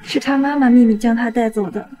是他妈妈秘密将他带走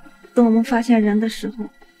的。等我们发现人的时候，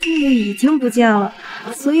沐雨已经不见了，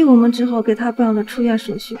所以我们只好给他办了出院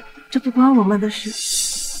手续。这不关我们的事。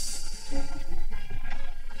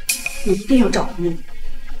你一定要找沐雨，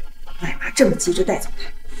奶妈这么急着带走他，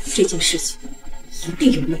这件事情一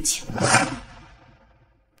定有内情。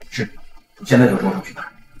是，现在就说上去哪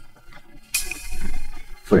儿？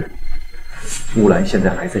夫人，木兰现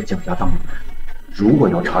在还在江家当女儿，如果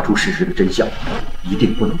要查出事实的真相，一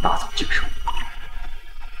定不能打草惊蛇。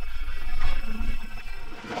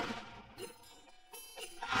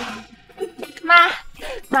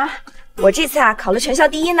妈，我这次考了全校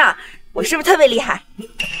第1呢，我是不是特别厉害？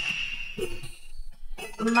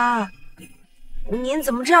妈，您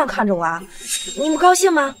怎么这样看着我啊？您不高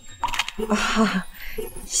兴吗？啊，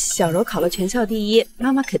小柔考了全校第1，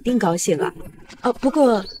妈妈肯定高兴啊。不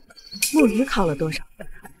过沐雨考了多少？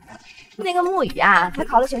那个沐雨啊，她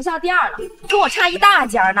考了全校第2呢，跟我差一大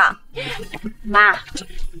截呢。妈，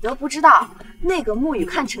你都不知道，那个沐雨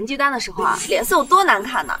看成绩单的时候啊，脸色有多难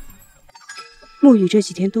看呢。沐雨这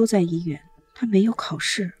几天都在医院，她没有考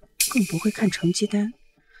试，更不会看成绩单。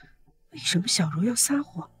为什么小柔要撒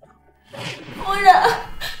谎呢？夫人，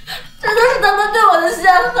这都是他们对我的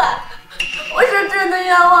陷害，我是真的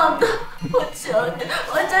冤枉的，我求你，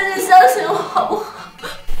我求你相信我好不好？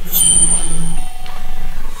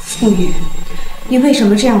沐雨，你为什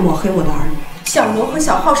么这样抹黑我的儿女？小柔和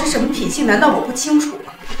小浩是什么品性？难道我不清楚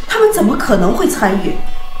吗？他们怎么可能会参与？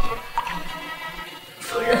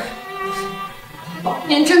夫人，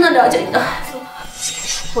您真的了解你的孩子吗？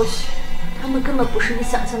或许他们根本不是你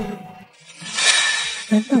想象的那么。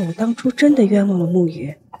难道我当初真的冤枉了沐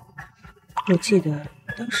雨？我记得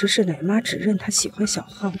当时是奶妈指认她喜欢小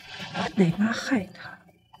浩，奶妈害她。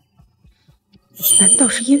难道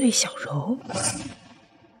是因为小柔？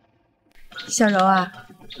小柔啊，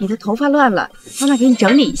你的头发乱了，妈妈给你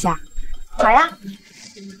整理一下。好呀。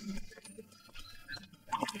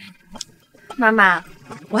妈妈，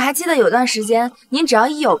我还记得有段时间，您只要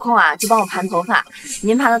一有空啊，就帮我盘头发。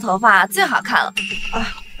您盘的头发最好看了啊！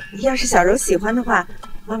要是小柔喜欢的话，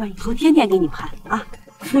妈妈以后天天给你盘啊。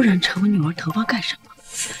夫人扯我女儿头发干什么？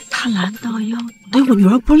她难道要对我女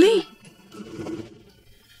儿不利？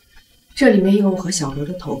这里面有我和小柔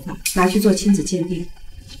的头发，拿去做亲子鉴定。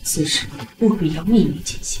此事务必要秘密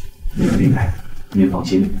进行。明白，您放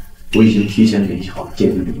心，我已经提前联系好鉴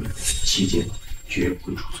定人员，期间绝不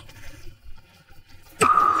会出错。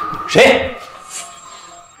谁？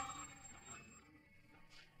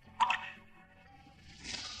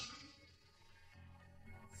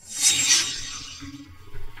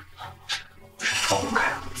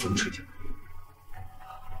么事情？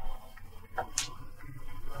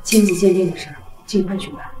亲子鉴定的事儿，尽快去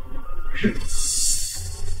办。是。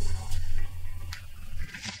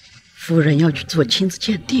夫人要去做亲子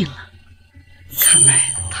鉴定了，看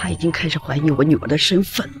来她已经开始怀疑我女儿的身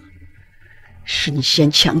份了。是你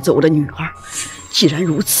先抢走我的女儿，既然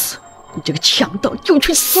如此，你这个强盗就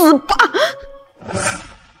去死吧！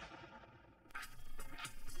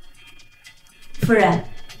夫人，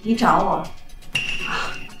你找我？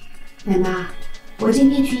奶妈，我今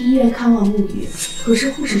天去医院看望沐雨，可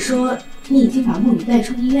是护士说你已经把沐雨带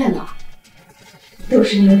出医院了。都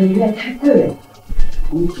是因为医院太贵了，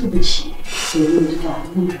我们付不起，所以就叫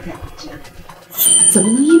沐雨在我家。怎么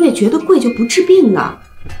能因为觉得贵就不治病呢？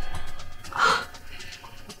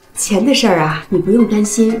钱的事儿啊，你不用担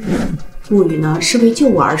心。沐雨呢是为救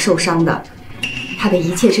我而受伤的，她的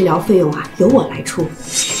一切治疗费用啊由我来出。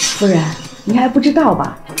夫人，你还不知道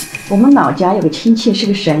吧？我们老家有个亲戚是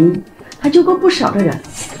个神医，他救过不少的人。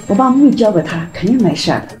我把沐雨交给他，肯定没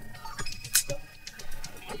事的。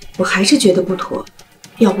我还是觉得不妥，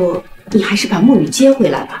要不你还是把沐雨接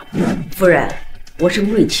回来吧。夫人，我是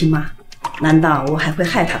沐雨亲妈，难道我还会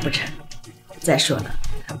害她不成？再说了，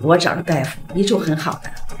我找的大夫医术很好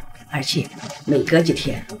的，而且每隔几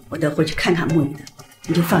天我都会去看看沐雨的，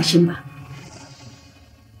你就放心吧。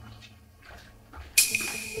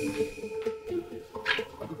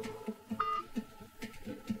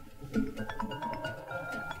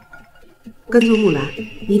跟踪木兰，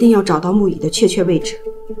一定要找到沐雨的确切位置。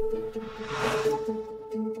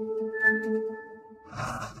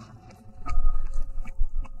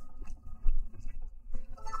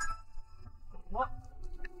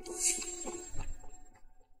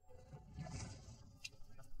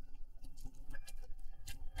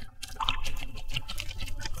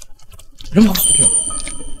人跑错地了，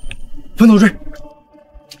分头追！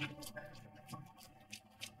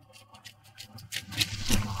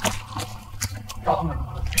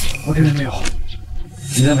我这边没有，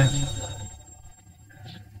你那边？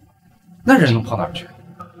那人能跑哪儿去？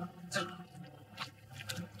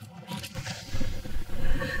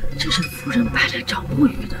这是夫人派来找沐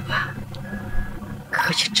雨的吧？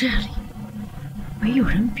可惜这里没有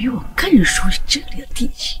人比我更熟悉这里的地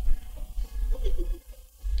形。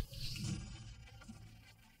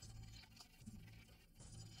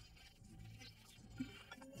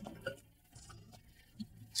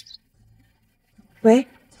喂，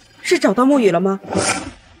是找到沐雨了吗？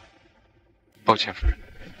抱歉，夫人，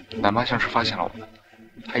奶妈像是发现了我们，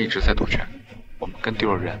她一直在兜圈，我们跟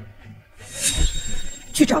丢了人。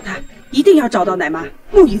去找她，一定要找到奶妈，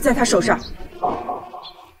沐雨在她手上。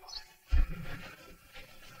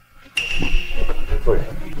夫人，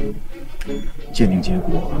鉴定结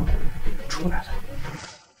果出来了。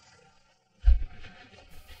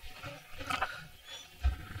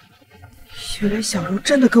原来小柔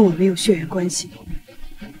真的跟我没有血缘关系，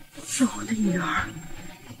那我的女儿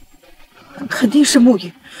肯定是沐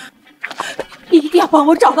雨。你一定要帮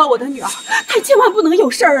我找到我的女儿，她千万不能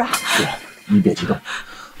有事儿啊！夫人，你别激动，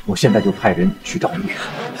我现在就派人去找沐雨。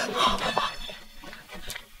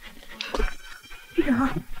女儿，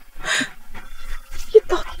你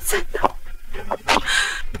到底在哪？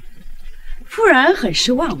夫人很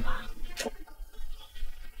失望吧？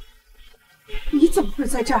你怎么会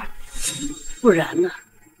在这儿？不然呢？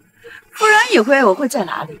不然以为我会在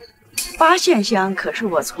哪里？八县乡可是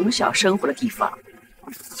我从小生活的地方，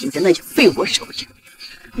你的那些废物手下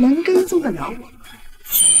能跟踪得了我？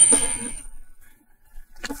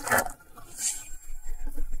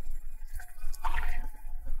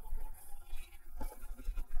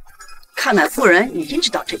看来夫人已经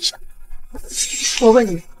知道真相。我问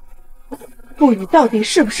你，沐雨到底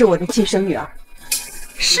是不是我的亲生女儿？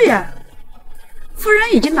是呀，夫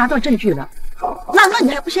人已经拿到证据了。难道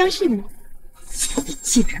你还不相信吗？你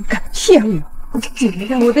竟然敢骗我！竟然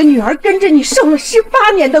让我的女儿跟着你受了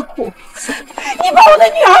18年的苦！你把我的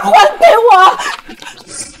女儿还给我！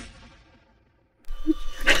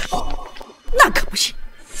那可不行，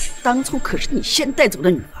当初可是你先带走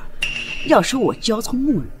的女儿。要是我交出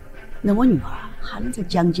沐雨，那我女儿还能在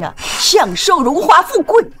江家享受荣华富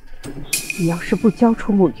贵。你要是不交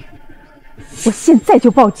出沐雨，我现在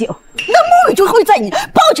就报警。那沐雨就会在你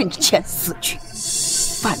报警之前死去，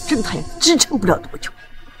反正她也支撑不了多久。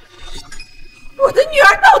我的女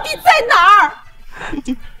儿到底在哪儿？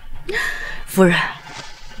夫人，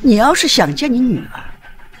你要是想见你女儿，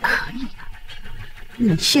可以啊。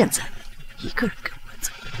你现在一个人跟我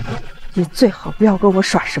走。你最好不要跟我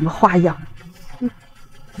耍什么花样。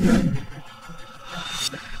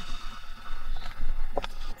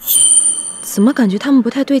怎么感觉他们不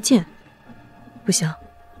太对劲？不行，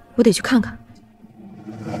我得去看看。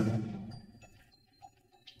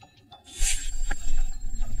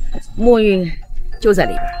沐浴就在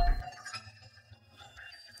里边。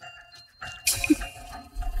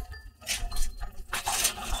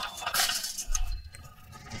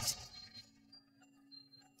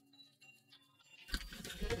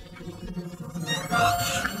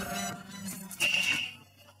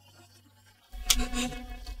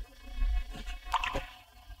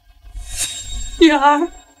女儿，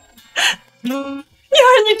女儿，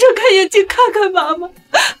你睁开眼睛看看妈妈，妈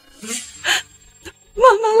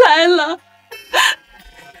妈来了。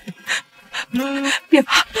别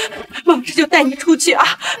怕，妈妈这就带你出去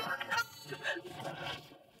啊。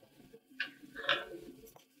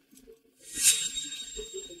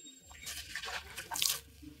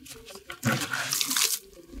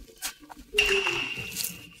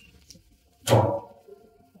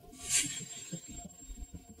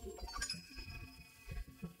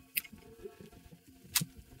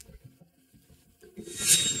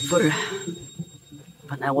夫人，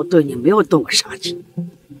本来我对你没有动过杀机，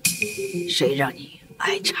谁让你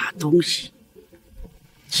爱查东西？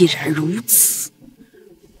既然如此，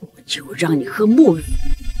我就让你和沐雨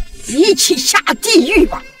一起下地狱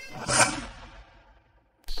吧！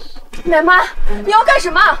奶妈，你要干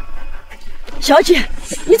什么？小姐，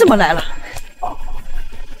你怎么来了？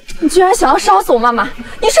你居然想要烧死我妈妈，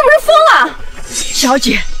你是不是疯了？小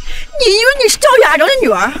姐，你以为你是赵雅柔的女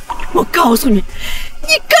儿？我告诉你，你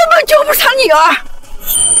根本就不是她女儿。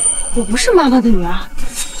我不是妈妈的女儿，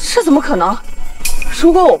这怎么可能？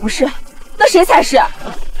如果我不是，那谁才是？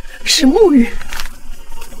是沐雨，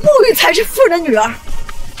沐雨才是夫人的女儿。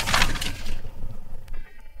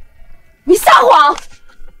你撒谎！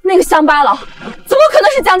那个乡巴佬怎么可能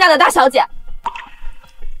是江家的大小姐？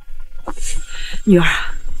女儿，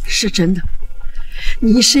是真的，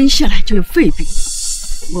你一生下来就有肺病，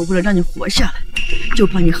我为了让你活下来，就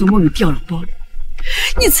把你和沐雨掉了包里，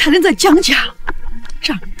你才能在江家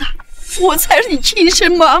长大，我才是你亲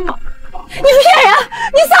生妈妈。你骗人！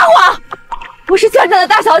你撒谎！我是江家的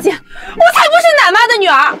大小姐，我才不是奶妈的女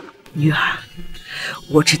儿。女儿，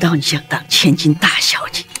我知道你想当千金大小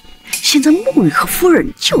姐，现在沐雨和夫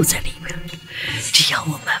人就在里面，只要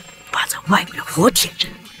我们把这外面的火点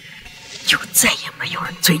燃，就再也没有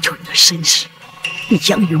人追求你的身世，你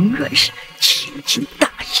将永远是千金大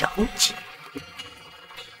小姐。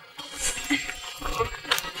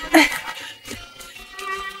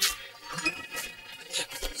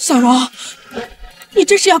小柔，你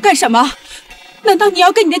这是要干什么？难道你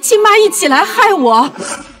要跟你的亲妈一起来害我？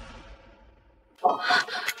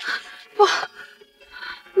不，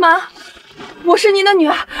妈，我是您的女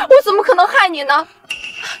儿，我怎么可能害你呢？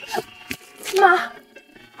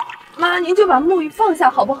妈，您就把沐雨放下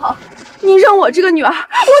好不好？您认我这个女儿，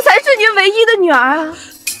我才是您唯一的女儿啊！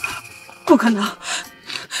不可能，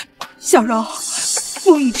小柔，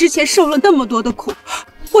沐雨之前受了那么多的苦，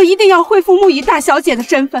我一定要恢复沐雨大小姐的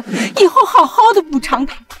身份，以后好好的补偿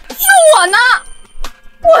她。是我呢，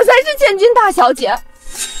我才是千金大小姐。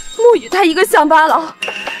沐雨她一个乡巴佬，她凭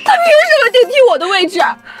什么顶替我的位置？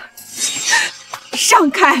让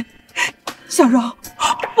开，小柔，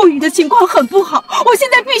沐雨的情况很不好，我现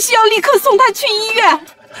在必须要立刻送她去医院。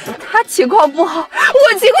她情况不好，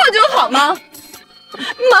我情况就好吗？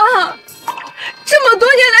妈，这么多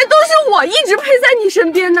年来都是我一直陪在你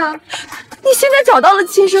身边呢。你现在找到了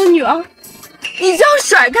亲生女儿，你就要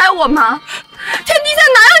甩开我吗？天底下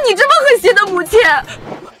哪有你这么狠心的母亲？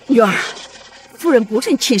女儿，夫人不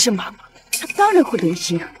是你亲生妈妈，她当然会对你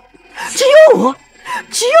心疼。只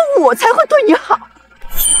有我才会对你好。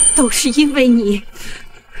都是因为你，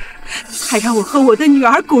才让我和我的女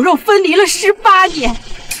儿骨肉分离了18年。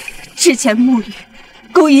之前沐雨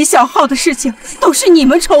勾引小浩的事情都是你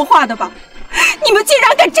们筹划的吧？你们竟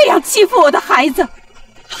然敢这样欺负我的孩子！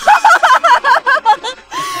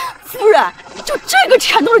夫人，就这个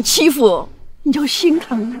程度的欺负，你就心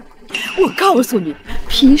疼了？我告诉你，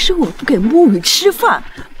平时我不给沐雨吃饭，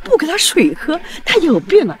不给她水喝，她有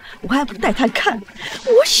病了，我还不带她看。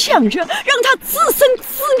我想着让她自生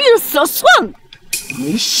自灭的死了算了，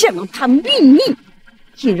没想到她命硬，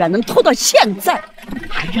竟然能拖到现在，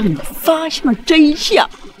还让你发现了真相。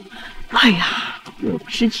哎呀，我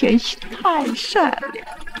之前心太善良。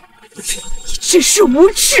你真是无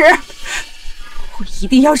耻！我一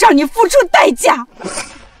定要让你付出代价！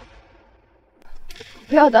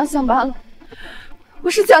不要当乡巴佬，我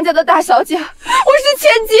是江家的大小姐，我是千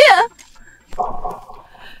金。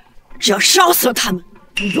只要烧死了他们，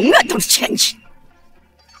你永远都是千金。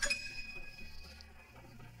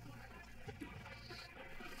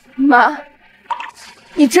妈，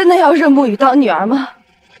你真的要认沐雨当女儿吗？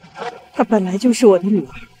她本来就是我的女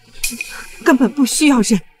儿，根本不需要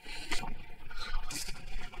认。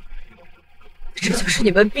这就是你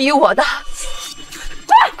们逼我的。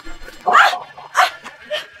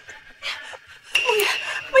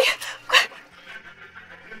沐雨，快！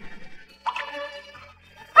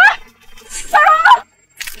小柔，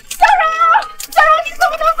你怎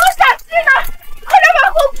么能做傻事呢？快点把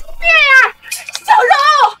火扑灭呀！小柔，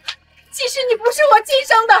即使你不是我亲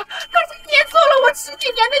生的，可是你也做了我10几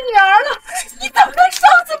年的女儿了，你怎么能烧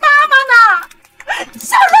死妈妈呢？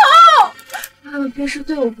小柔，妈妈平时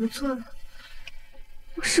对我不错的，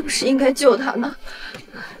我是不是应该救她呢？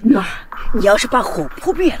女儿，你要是把火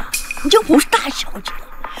扑灭了，你就不是大小姐了，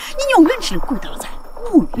你永远只能跪倒在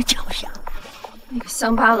沐雨脚下。那个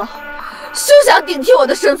乡巴佬休想顶替我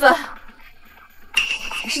的身份，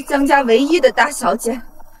我是江家唯一的大小姐。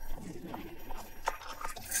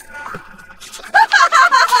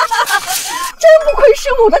真不愧是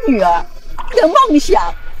我的女儿，你的梦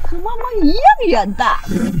想和妈妈一样远大。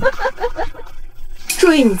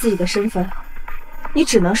注意你自己的身份，你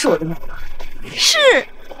只能是我的奶妈。是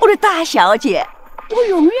我的大小姐，我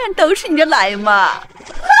永远都是你的奶妈。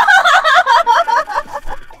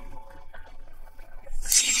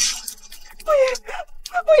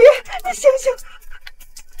沐雨，你醒醒！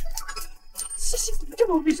心怎么这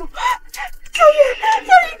么微弱？小雨，你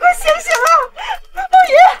快醒醒啊！沐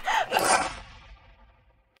雨！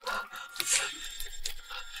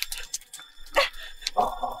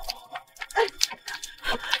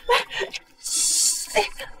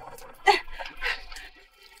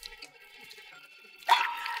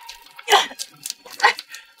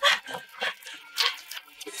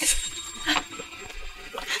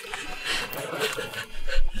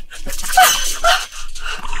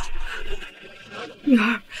女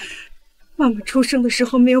儿，妈妈出生的时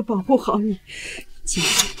候没有保护好你，今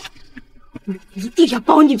天我一定要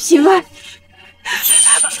保你平安。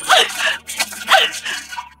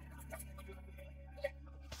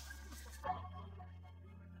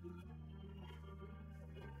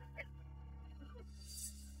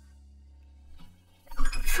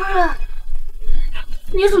夫人，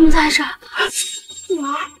你怎么在这儿？女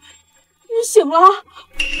儿，你醒了。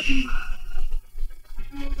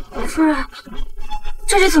夫人，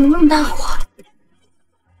这里怎么那么大火？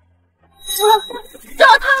找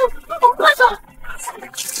他，我们快走！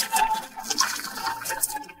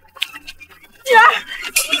女儿，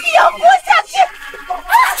你一定要活下去！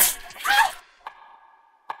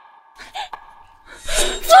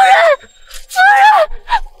夫人，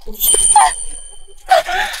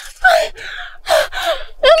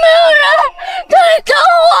有没有人？这里着火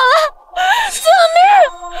了！救命！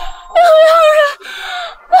有没有人？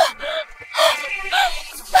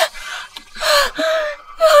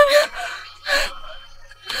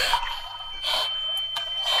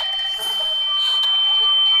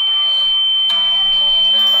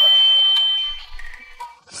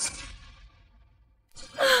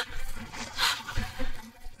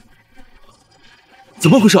怎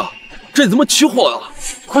么回事？这里怎么起火了？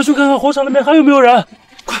快去看看火场那边还有没有人！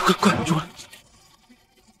快，去看！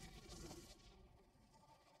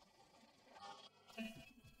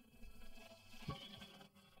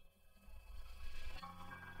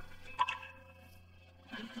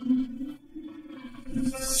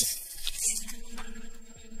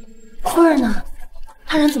夫人呢？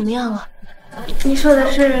他人怎么样了？你说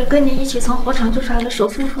的是跟你一起从火场救出来的首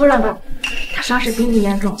富夫人吧？她伤势比你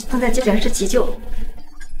严重，正在急诊室急救。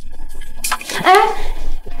哎，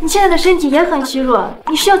你现在的身体也很虚弱，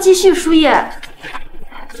你需要继续输液。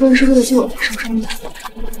夫人是为了救我才受伤的，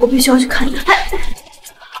我必须要去看你。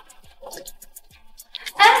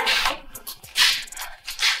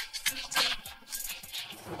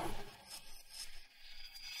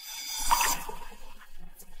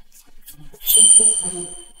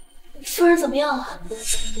夫人怎么样了？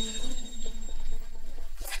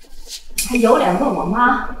还有脸问我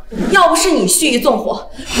妈？要不是你蓄意纵火，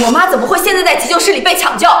我妈怎么会现在在急救室里被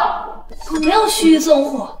抢救？我没有蓄意纵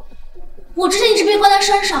火，我之前一直被关在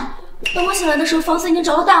山上，等我醒来的时候，房子已经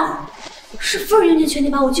着了大火，是夫人用尽全力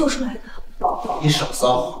把我救出来的。你少撒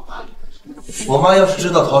谎吧！我妈要是知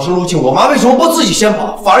道逃生路径，我妈为什么不自己先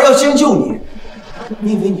跑，反而要先救你？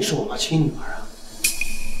你以为你是我妈亲女儿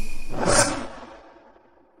啊？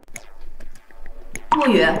沐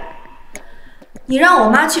雨，你让我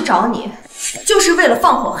妈去找你，就是为了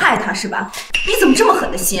放火害她是吧？你怎么这么狠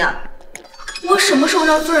的心啊？我什么时候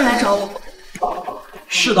让夫人来找我？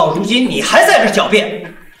事到如今，你还在这狡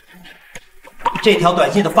辩。这条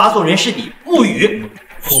短信的发送人是你，沐雨。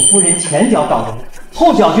我夫人前脚倒霉，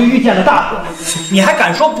后脚就遇见了大火，你还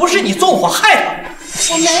敢说不是你纵火害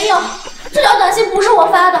她？我没有，这条短信不是我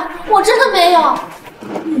发的，我真的没有。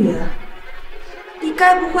沐雨，你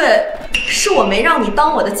该不会是我没让你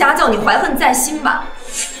当我的家教，你怀恨在心吧？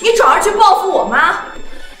你转而去报复我妈？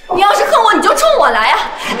你要是恨我，你就冲我来啊！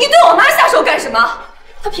你对我妈下手干什么？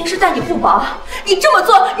她平时待你不薄，你这么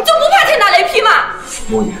做，你就不怕天打雷劈吗？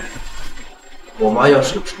沐雨，我妈要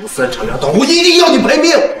是有什么三长两短，我一定要你赔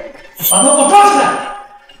命！把她给我抓出来！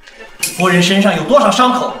夫人身上有多少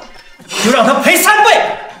伤口，就让她赔3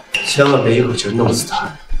倍！千万别一口气弄死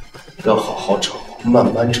她，要好好照顾，慢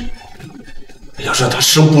慢照顾，要让她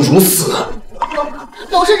生不如死。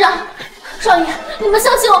董事长，少爷，你们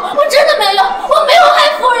相信我，我真的没有，我没有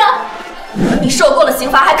害夫人。你受够了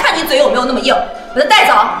刑罚，还看你嘴有没有那么硬？把他带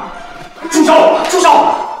走！住手！住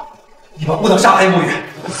手！你们不能杀害沐雨！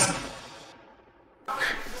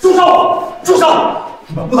住手！住手！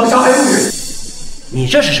你们不能杀害沐雨！你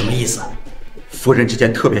这是什么意思？夫人之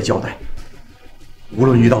前特别交代，无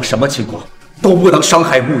论遇到什么情况，都不能伤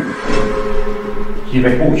害沐雨，因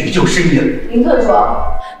为沐雨就是你的。林特助，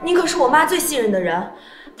你可是我妈最信任的人，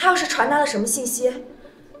她要是传达了什么信息，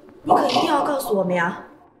你可一定要告诉我们呀！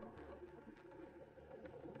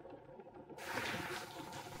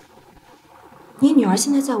你女儿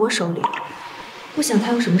现在在我手里，不想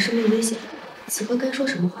她有什么生命危险，此刻该说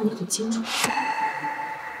什么话你很清楚。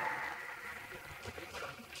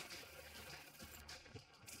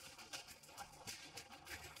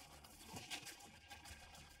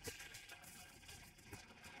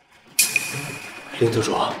林特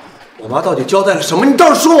助，我妈到底交代了什么？你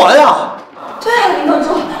倒是说完呀！对啊，林特助，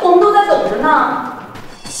我们都在等着呢。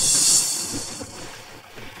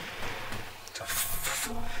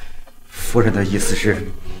夫人的意思是，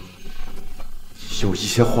有一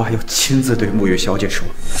些话要亲自对沐雨小姐说，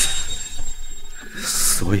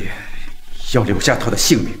所以要留下她的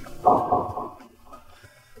性命。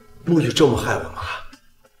沐雨这么害我妈，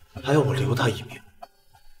还要我留她一命？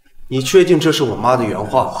你确定这是我妈的原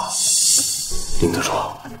话吗？林特助，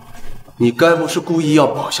你该不是故意要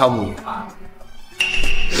保下沐雨吧？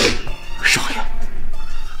少爷，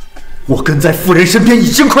我跟在夫人身边已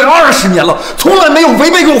经快20年了，从来没有违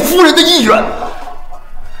背过夫人的意愿。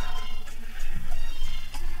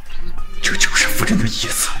这就是夫人的意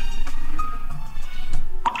思。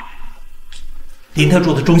林特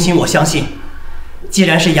助的忠心我相信，既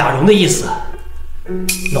然是雅蓉的意思，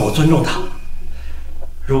那我尊重他。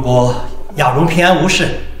如果雅蓉平安无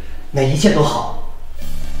事，那一切都好；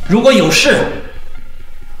如果有事，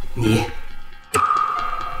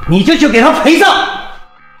你就去给他陪葬。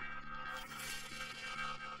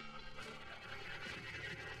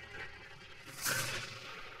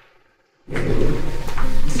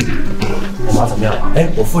我妈怎么样了？哎，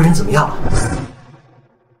我夫人怎么样了？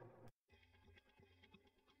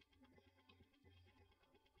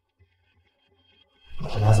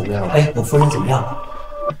我妈怎么样了？哎，我夫人怎么样了？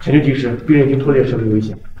前经提示，病人已经脱离了生命危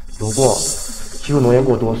险，不过吸入浓烟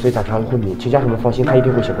过多，所以暂时昏迷。请家属们放心，他一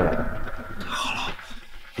定会醒过来的。太好了，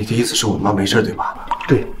你的意思是我妈没事对吧？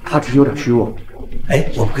对，她只是有点虚弱。哎，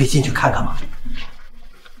我们可以进去看看吗？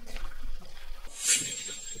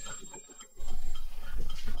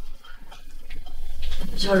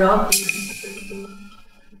小柔，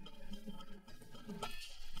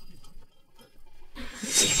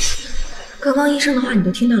刚刚医生的话你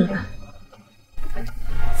都听到了吧？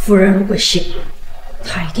夫人如果醒了，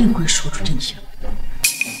她一定会说出真相。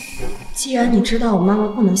既然你知道我妈妈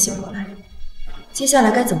不能醒过来，接下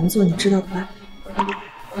来该怎么做你知道吧？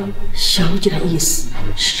小姐的意思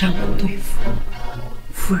是让我对付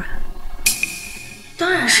夫人。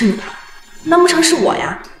当然是你了，难不成是我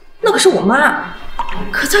呀？那可是我妈。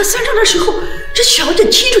可在山上的时候，这小姐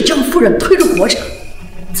踢着江夫人，推着国城。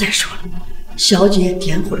再说了，小姐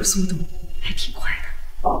点火的速度还挺快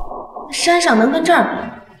的。山上能跟这儿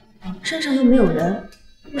比？山上又没有人，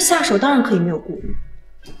我下手当然可以没有顾虑。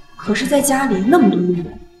可是在家里那么多佣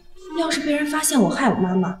人，要是被人发现我害我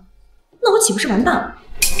妈妈，那我岂不是完蛋了？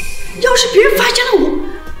要是别人发现了我，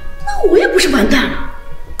那我也不是完蛋了。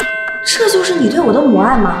这就是你对我的母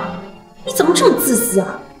爱吗？你怎么这么自私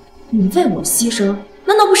啊？你为我牺牲，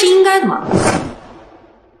难道不是应该的吗？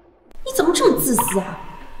你怎么这么自私啊？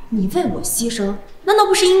你为我牺牲，难道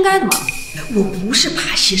不是应该的吗？我不是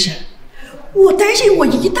怕牺牲，我担心我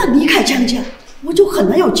一旦离开江家，我就很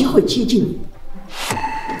难有机会接近你。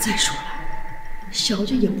再说了，小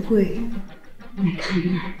姐也不会来看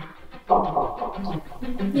你。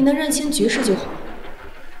你能认清局势就好。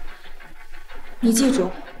你记住，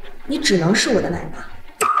你只能是我的奶妈。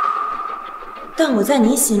但我在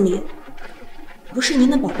您心里，不是您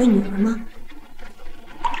的宝贝女儿吗？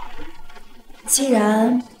既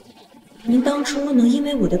然您当初能因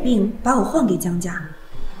为我的病把我换给江家，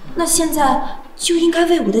那现在就应该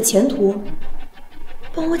为我的前途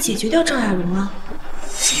帮我解决掉赵雅蓉啊！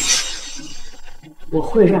我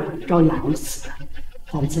会让你遭难死的，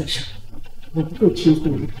但这事我不会轻松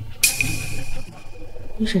你。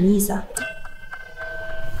你什么意思啊？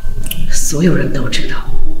所有人都知道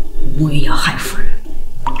沐雨要害夫人，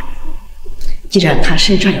既然他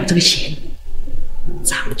身上有这个嫌疑，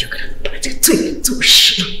咱们就给他把这个罪名坐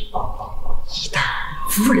实了。一旦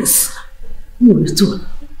夫人死了，沐雨坐了，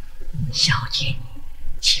小姐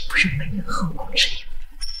岂不是没有后顾之忧？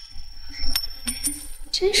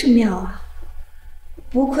真是妙啊！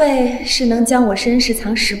不愧是能将我身世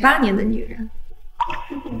藏18年的女人。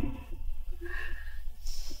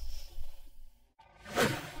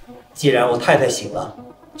既然我太太醒了，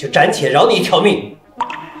就暂且饶你一条命。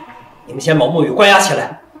你们先把沐雨关押起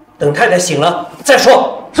来，等太太醒了再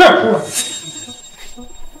说。是。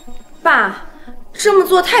爸，这么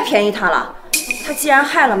做太便宜他了。他既然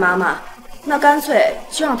害了妈妈，那干脆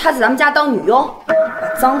就让他在咱们家当女佣，把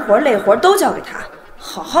脏活累活都交给他，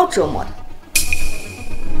好好折磨他。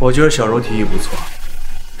我觉得小柔提议不错，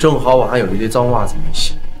正好我还有一堆脏袜子没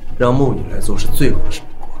洗，让沐雨来做是最合适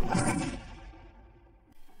不过。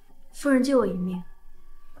夫人救我一命，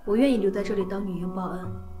我愿意留在这里当女佣报恩，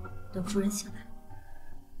等夫人醒来。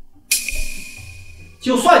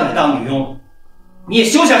就算你当女佣，你也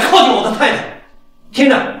休想靠近我的太太，听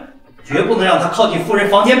着，绝不能让她靠近夫人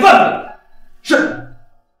房间半步。是。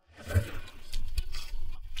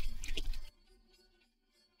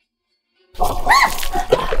住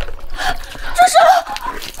手！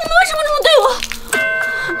你们为什么这么对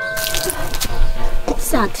我？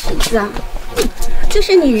小蹄子，这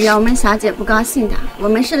是你惹我们小姐不高兴的，我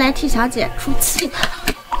们是来替小姐出气的。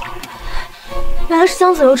原来是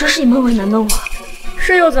江子柔指使你们为难的我，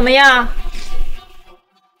是又怎么样？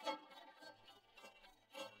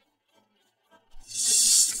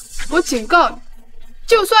我警告你，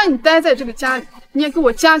就算你待在这个家里，你也给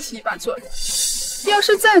我夹起一把做人。要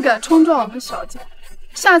是再敢冲撞我们小姐，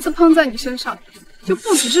下次碰在你身上就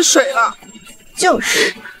不只是水了。就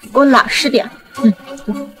是，给我老实点。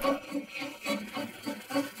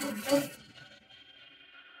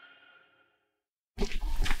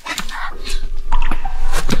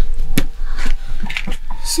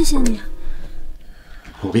谢谢你。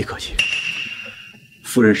不必客气。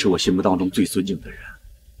夫人是我心目当中最尊敬的人，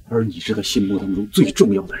而你是她心目当中最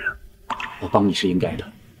重要的人，我帮你是应该的。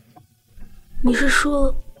你是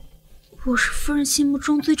说，我是夫人心目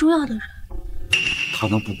中最重要的人？她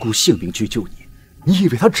能不顾性命去救你，你以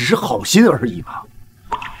为她只是好心而已吗？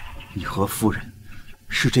你和夫人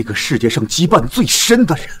是这个世界上羁绊最深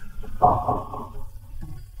的人，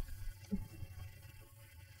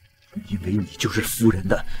因为你就是夫人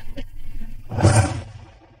的，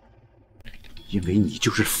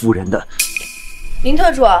林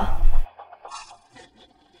特助，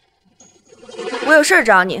我有事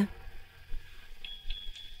找你。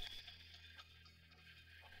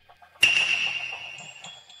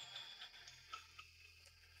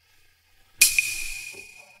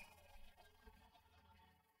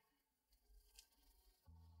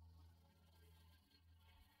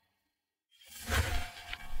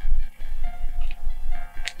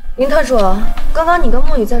林特助，刚刚你跟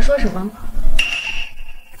沐雨在说什么？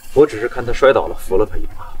我只是看她摔倒了，扶了她一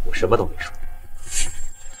把，我什么都没说。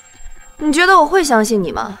你觉得我会相信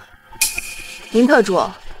你吗？林特助，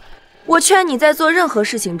我劝你在做任何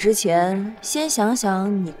事情之前，先想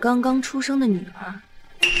想你刚刚出生的女儿。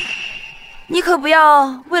你可不要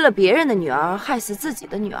为了别人的女儿害死自己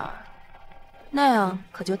的女儿，那样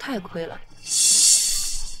可就太亏了。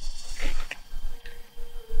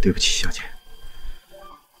对不起，小姐，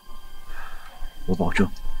我保证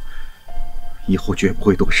以后绝不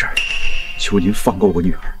会动事儿，求您放过我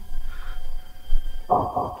女儿。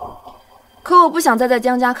可我不想再在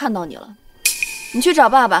江家看到你了，你去找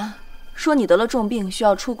爸爸，说你得了重病，需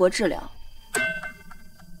要出国治疗。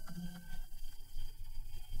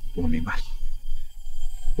我明白了，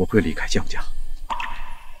我会离开江家。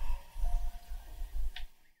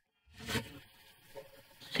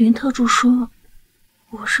林特助说，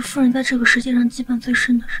我是夫人在这个世界上羁绊最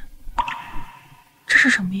深的人，这是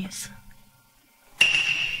什么意思？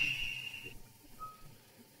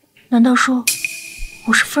难道说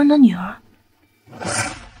我是夫人的女儿？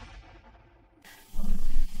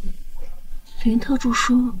林特助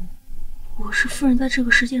说，我是夫人在这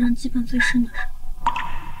个世界上羁绊最深的人，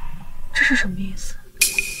这是什么意思？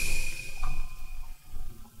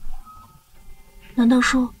难道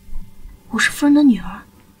说我是夫人的女儿？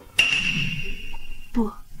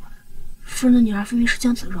不，夫人的女儿分明是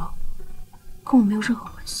江子柔，跟我没有任何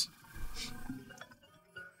关系。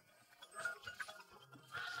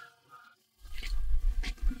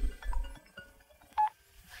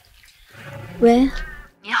喂，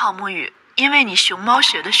你好，沐雨，因为你熊猫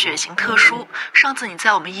血的血型特殊，上次你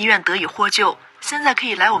在我们医院得以获救，现在可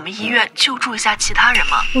以来我们医院救助一下其他人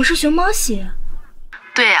吗？我是熊猫血。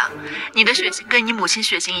对呀，你的血型跟你母亲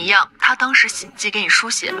血型一样，她当时心悸给你输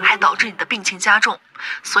血，还导致你的病情加重，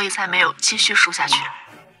所以才没有继续输下去。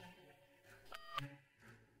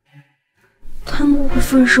他们误会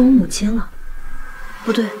夫人是我母亲了。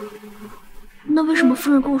不对，那为什么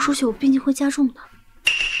夫人跟我输血，我病情会加重呢？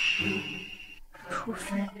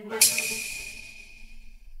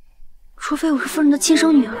除非我是夫人的亲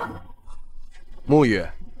生女儿。沐雨，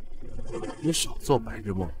你少做白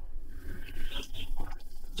日梦。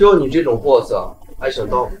就你这种货色，还想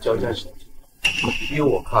当我们江家小姐？依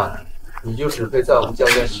我看，你就只配在我们江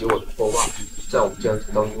家洗我的臭袜，在我们江家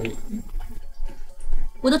当佣人。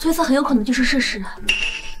我的推测很有可能就是事实，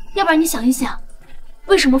要不然你想一想，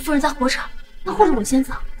为什么夫人在火场，她护着我先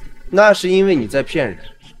走？那是因为你在骗人，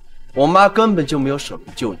我妈根本就没有舍命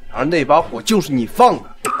救你，而那把火就是你放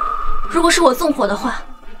的。如果是我纵火的话，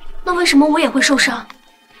那为什么我也会受伤？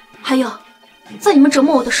还有，在你们折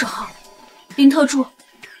磨我的时候，林特助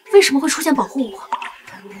为什么会出现保护我？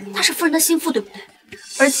他是夫人的心腹，对不对？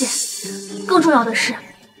而且，更重要的是，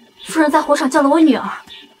夫人在火场叫了我女儿，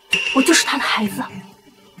我就是她的孩子。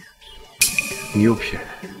你又骗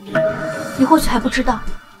人！你或许还不知道，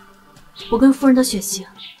我跟夫人的血型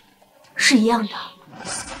是一样的。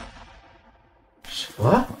什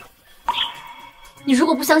么？你如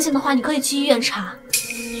果不相信的话，你可以去医院查。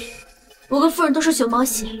我跟夫人都是熊猫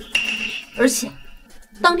血，而且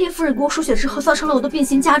当天夫人给我输血之后，造成了我的病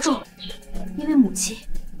情加重，因为母亲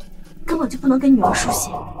根本就不能给女儿输血。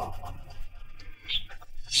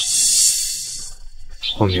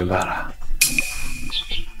我明白了，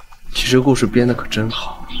你这故事编的可真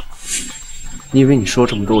好。你以为你说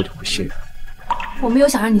这么多我就不信？我没有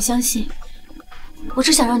想让你相信，我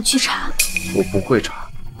只想让你去查。我不会查，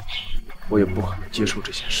我也不可能接受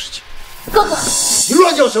这件事情。哥哥，你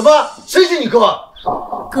乱叫什么？谁是你哥？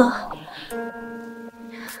哥，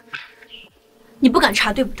你不敢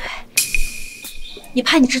查对不对？你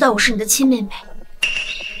怕你知道我是你的亲妹妹，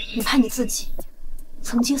你怕你自己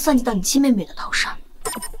曾经算计到你亲妹妹的头上。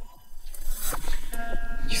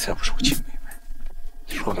你才不是我亲妹妹，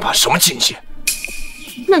你乱攀什么亲戚？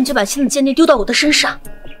那你就把亲的奸孽丢到我的身上。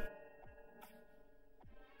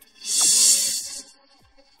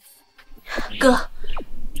哥，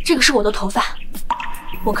这个是我的头发，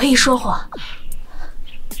我可以说谎，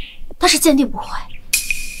但是鉴定不会。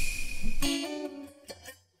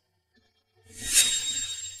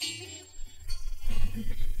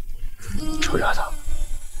臭丫头，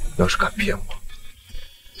要是敢骗我，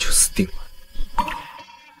就死定了。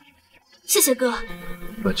谢谢哥。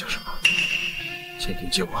乱叫什么？鉴定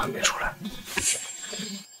结果还没出来。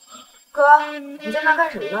哥，你在那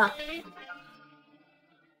干什么呢？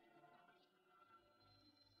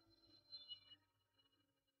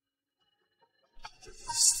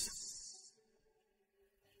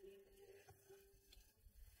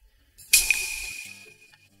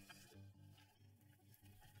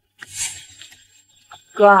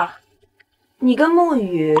哥，你跟沐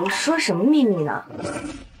雨说什么秘密呢？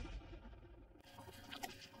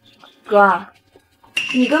哥，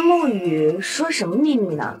你跟沐雨说什么秘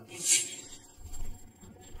密呢？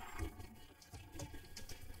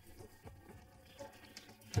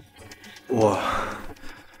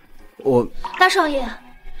我大少爷，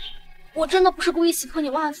我真的不是故意洗破你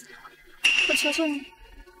袜子的，我求求你，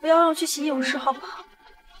不要让我去洗泳池好不好？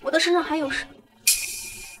我的身上还有事。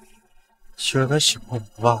居然敢洗破我的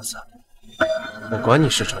袜子！我管你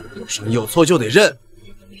身上有没有伤，有错就得认，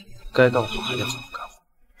该干活还得好好干活。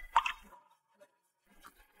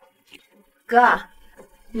哥，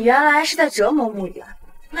你原来是在折磨沐雨，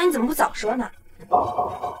那你怎么不早说呢？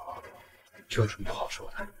有什么不好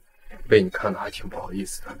说的？被你看的还挺不好意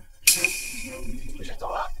思的。我先走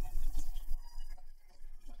了。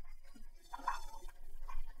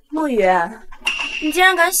沐雨，你竟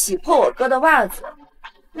然敢洗破我哥的袜子，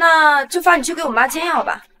那就罚你去给我妈煎药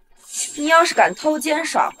吧。你要是敢偷奸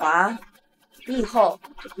耍滑，你以后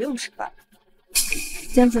就不用吃饭了。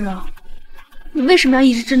江子柔，你为什么要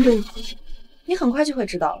一直针对我？你很快就会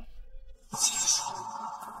知道了。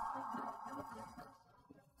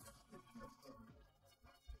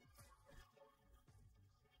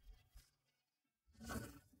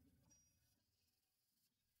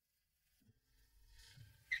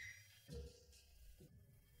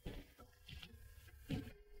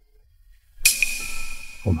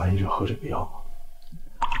我妈一直喝这个药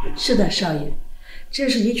吗？是的，少爷，这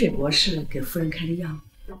是医学博士给夫人开的药。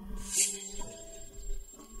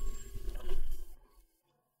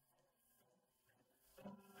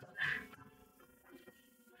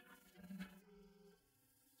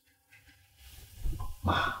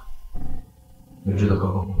妈，你知道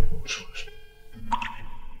刚刚孟雨跟我说了什么？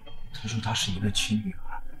他说她是你的亲女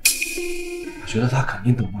儿，我觉得她肯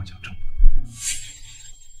定得妄想症，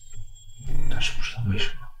但是不知道为什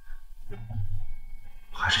么，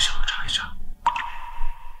我还是想要查一查。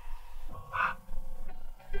妈，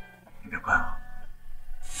你别怪我。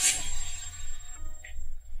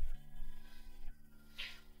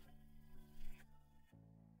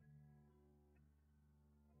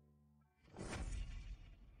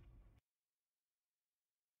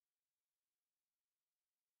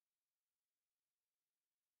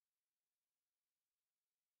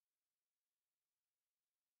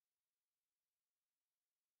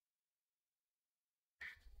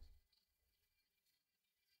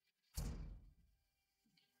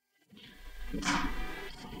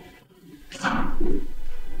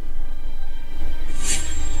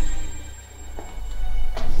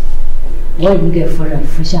我已经给夫人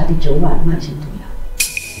服下第9碗慢性毒药，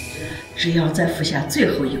只要再服下最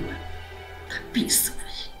后1碗，她必死无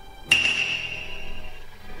疑。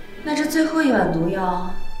那这最后1碗毒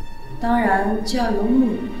药，当然就要由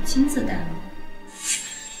沐雨亲自带了。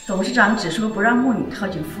董事长只说不让沐雨靠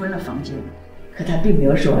近夫人的房间，可他并没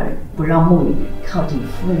有说不让沐雨靠近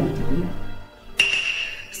夫人的毒药。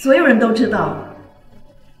所有人都知道，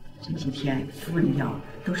这几天夫人的药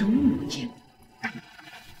都是沐雨煎的。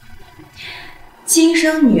亲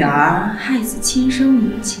生女儿害死亲生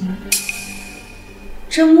母亲，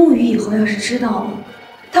这沐雨以后要是知道了，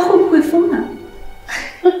她会不会疯啊？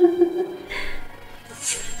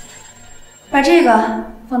把这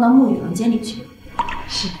个放到沐雨房间里去。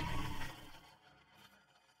是。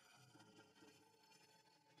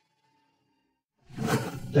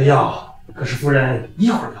这药可是夫人一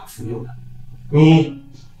会儿要服用的，你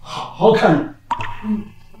好好看着。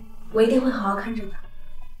我一定会好好看着的。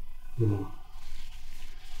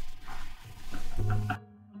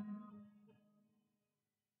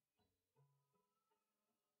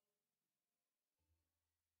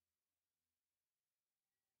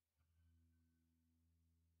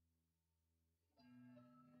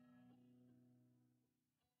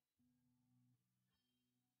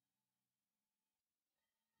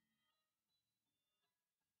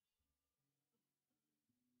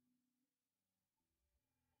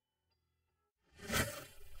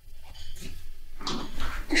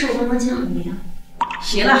这是我刚刚煎好的药。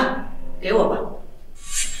行了，给我吧。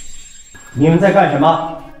你们在干什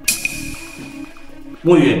么？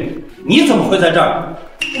沐雨，你怎么会在这儿？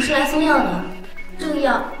我是来送药的，这个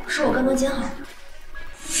药是我刚刚煎好的。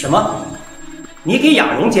什么？你给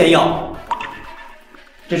雅蓉煎药？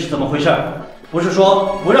这是怎么回事？不是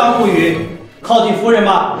说不让沐雨靠近夫人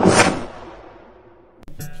吗？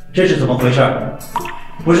这是怎么回事？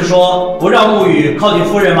不是说不让沐雨靠近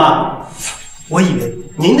夫人吗？我以为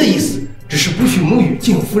您的意思只是不许沐雨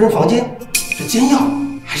进入夫人房间，这煎药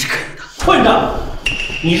还是可以的。混账！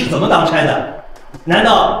你是怎么当差的？难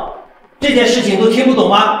道这件事情都听不懂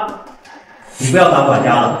吗？你不要当管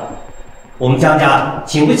家了，我们江家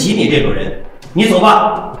请不起你这种人。你走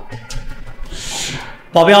吧。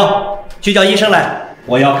保镖，去叫医生来，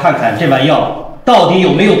我要看看这碗药到底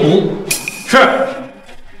有没有毒。是。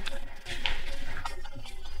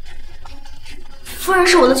夫人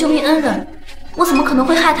是我的救命恩人，我怎么可能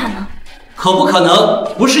会害她呢？可不可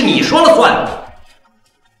能不是你说了算？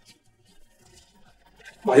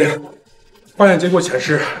马爷，化验结果显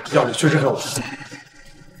示药里确实很有毒。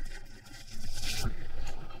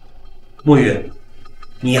沐雨，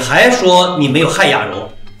你还说你没有害雅蓉？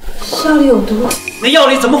药里有毒。那药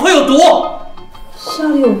里怎么会有毒？药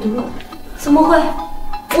里有毒？怎么会？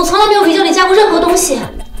我从来没有给药里加过任何东西，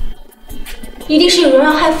一定是有人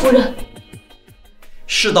要害夫人。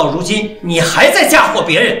事到如今，你还在嫁祸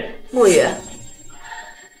别人。沐雨，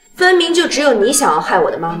分明就只有你想要害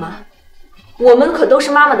我的妈妈，我们可都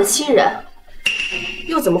是妈妈的亲人，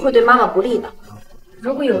又怎么会对妈妈不利呢？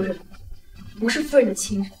如果有人不是夫人的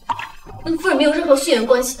亲人，跟夫人没有任何血缘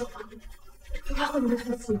关系的话，不太会能害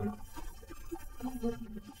夫人。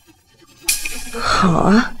好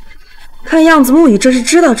啊，看样子沐雨这是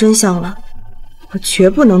知道真相了，我绝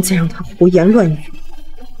不能再让她胡言乱语。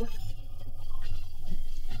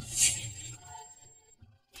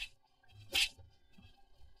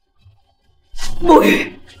沐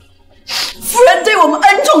雨，夫人对我们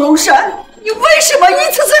恩重如山，你为什么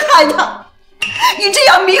一次次害她？你这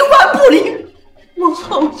样冥顽不灵，我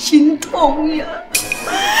好心痛呀！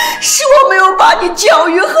是我没有把你教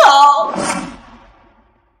育好。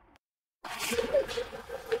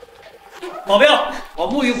保镖，把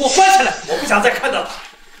沐雨给我关起来，我不想再看到她。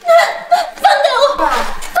放开我！放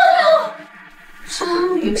开我！这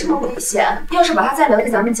沐雨这么么危险？要是把他再留在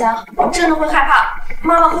咱们家，我真的会害怕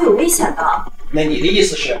妈妈会有危险的。那你的意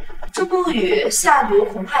思是？这沐雨下毒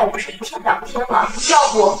恐怕也不是1天2天了，要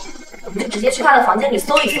不我们就直接去他的房间里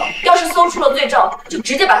搜一搜，要是搜出了罪证，就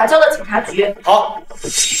直接把他交到警察局。好，你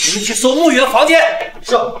们去搜沐雨的房间。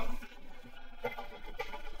是。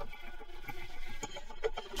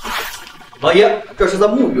老爷，这是在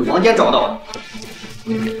沐雨房间找到的。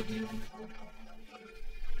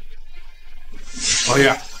老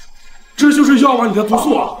爷，这就是药丸里的毒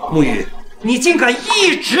素啊！沐雨，你竟敢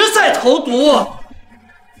一直在投毒！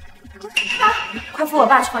爸，快扶我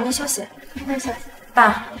爸去房间休息。没事，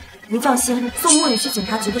爸，您放心，送沐雨去警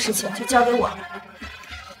察局的事情就交给我了。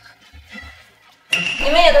你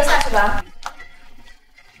们也都下去吧。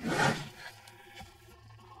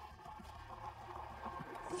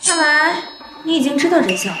看来你已经知道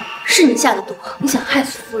真相了，是你下的毒，你想害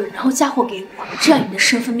死夫人，然后嫁祸给我，这样你的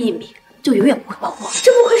身份秘密就永远不会曝光。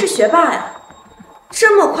这不愧是学霸呀，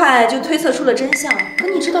这么快就推测出了真相。可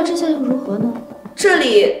你知道真相又如何呢？这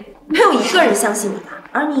里没有一个人相信你吧？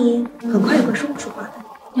而你很快也会说不出话来。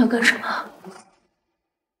你要干什么？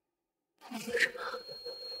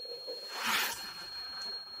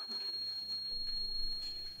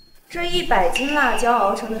这100斤辣椒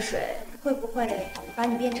熬成的水，会不会把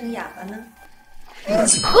你变成哑巴呢？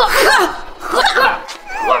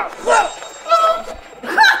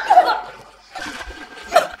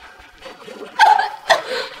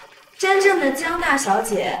真正的江大小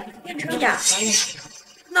姐变成哑巴了，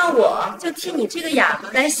那我就替你这个哑巴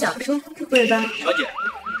来享受富贵吧。小姐，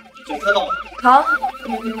警车到了。好，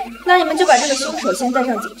那你们就把这个凶手先带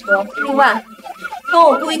上警车。另外，帮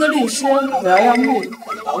我雇一个律师，我要让沐雨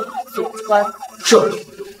回答我所穿。是。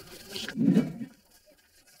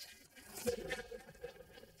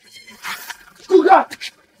顾哥，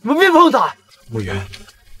你们别碰他！沐雨，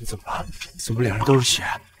你怎么了？怎么脸上都是血？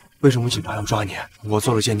为什么警察要抓你？我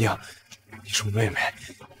做了鉴定，你是我妹妹，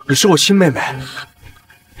你是我亲妹妹。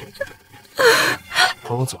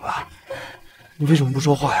婆婆怎么了？你为什么不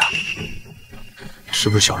说话呀？是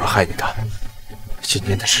不是小柔害你的？今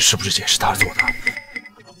天的事是不是也是他做的？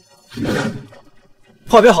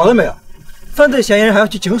话编好了没有？犯罪嫌疑人还要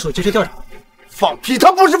去警署接受调查。放屁！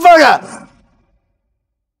他不是犯人。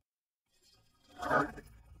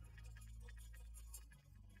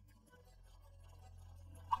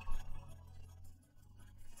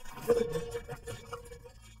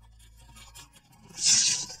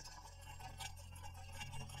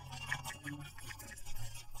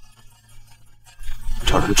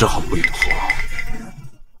找人治好沐雨的祸。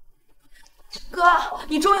哥，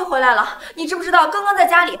你终于回来了！你知不知道，刚刚在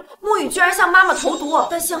家里，沐雨居然向妈妈投毒，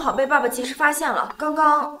但幸好被爸爸及时发现了。刚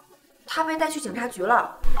刚他被带去警察局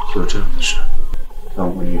了。有这样的事，那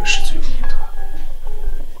我也是罪有应得。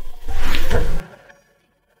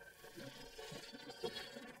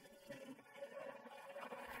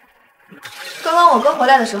刚刚我哥回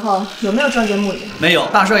来的时候，有没有撞见沐雨？没有，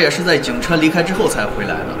大少爷是在警车离开之后才回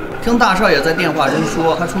来的。听大少爷在电话中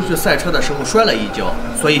说，他出去赛车的时候摔了一跤，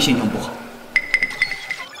所以心情不好。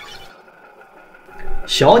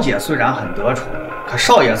小姐虽然很得宠，可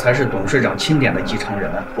少爷才是董事长钦点的继承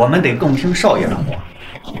人，我们得更听少爷的话。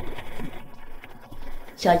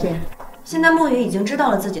小姐，现在沐雨已经知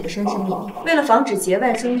道了自己的身世秘密，为了防止节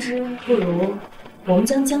外生枝，不如我们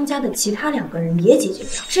将江家的其他2个人也解决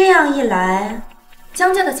掉。这样一来，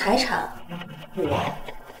江家的财产，我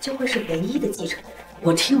就会是唯一的继承人。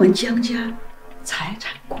我听闻江家财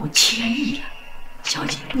产过1000亿了，小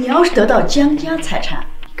姐，你要是得到江家财产，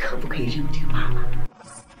可不可以认我这个妈妈？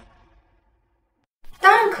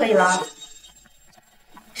当然可以了，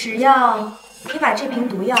只要你把这瓶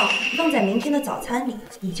毒药放在明天的早餐里，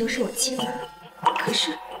你就是我妻子了。可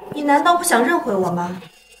是，你难道不想认回我吗？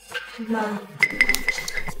那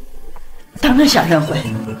当然想认回。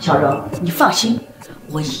小柔，你放心，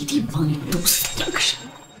我一定帮你毒死2个人。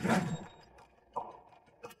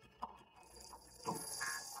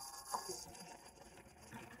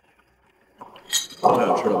我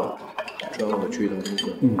想吃了吧？吃完我去一趟公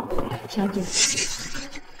司。小姐。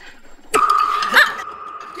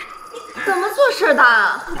怎么做事的？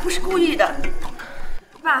我不是故意的。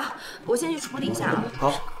爸，我先去处理一下啊。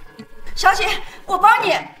好。小姐，我帮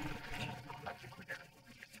你。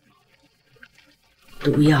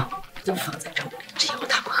毒药就放在这里，只要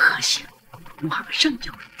他们喝下，马上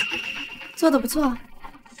就会。做的不错。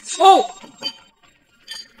哦，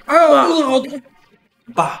哎呀，肚子好痛。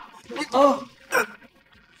爸，啊。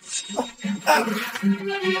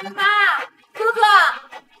妈，哥哥，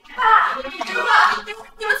爸，哥哥，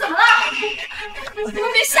你们怎么了？你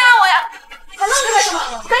们别吓我呀！还愣着干什么？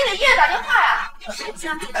赶紧给爷爷打电话呀！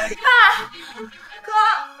爸，哥，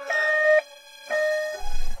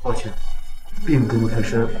抱歉，病入太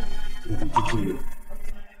深，我们去住院。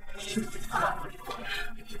你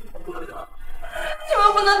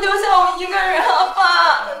们不能丢下我一个人啊，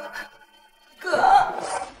爸！哥，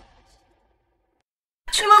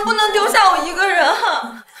你们不能丢下我一个人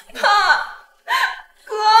啊，爸！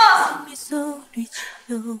哥！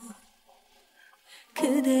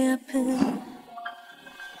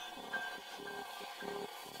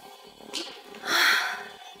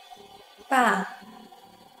爸，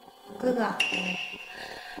哥哥，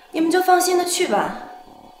你们就放心的去吧，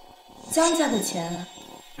江家的钱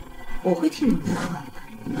我会替你们还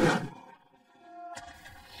的。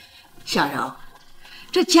小柔，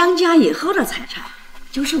这江家以后的财产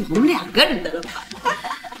就是我们2个人的了吧？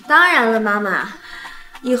当然了，妈妈，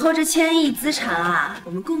以后这1000亿资产啊，我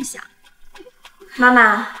们共享。妈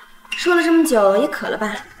妈，说了这么久也渴了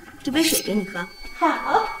吧？这杯水给你喝。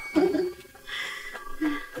好。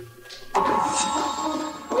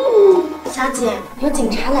小姐，有警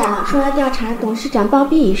察来了，说要调查董事长暴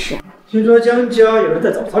毙一事。听说江家有人在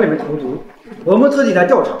早餐里面投毒，我们特地来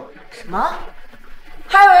调查。什么？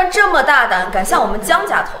还有人这么大胆，敢向我们江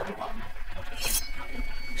家投毒？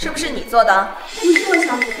是不是你做的？不是我，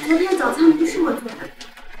小姐，昨天早餐不是我做的，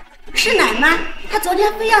是奶妈，她昨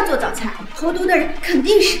天非要做早餐，投毒的人肯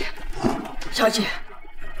定是她。小姐，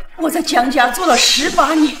我在江家做了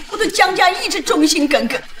18年，我对江家一直忠心耿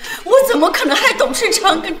耿，我怎么可能害董事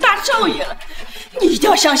长跟大少爷了？你一定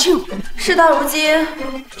要相信我。事到如今，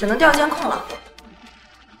只能调监控了。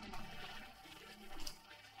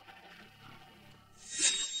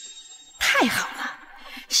太好了，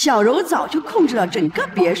小柔早就控制了整个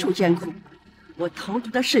别墅监控，我投毒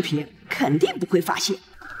的视频肯定不会发现。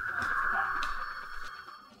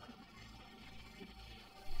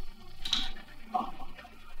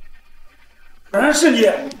当然是你！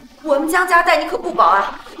我们江家待你可不薄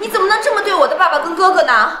啊！你怎么能这么对我的爸爸跟哥哥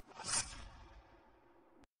呢？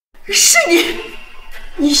是你！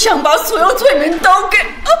你想把所有罪名都给……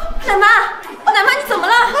奶妈，奶妈，你怎么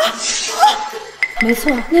了？没错，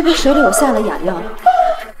那杯水里我下了哑药，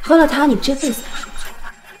喝了它，你这辈子都说不出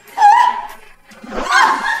来。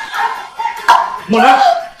木兰，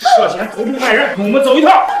涉嫌投毒害人，跟我们走一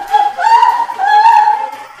趟。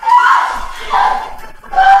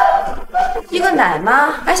一个奶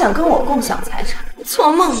妈还想跟我共享财产，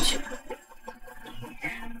做梦去！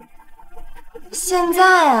现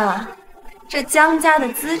在啊，这江家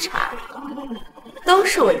的资产都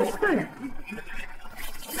是我一个人。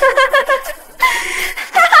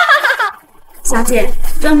小姐，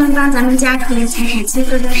专门帮咱们家处理财产纠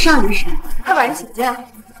葛的邵医生，快把人请进来。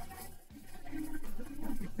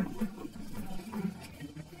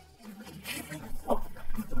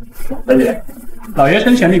本姐，老爷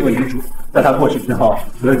生前立过遗嘱，在他过世之后，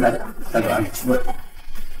所有财产再都按处分。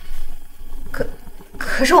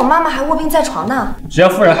可是我妈妈还卧病在床呢。只要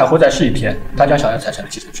夫人还活在世一天，他将享有财产的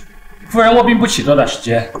继承权。夫人卧病不起这段时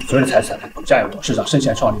间，所有财产将由董事长生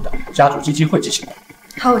前创立的家族基金会进行管理。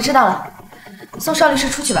好，我知道了，送邵律师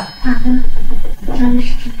出去吧。好的，邵律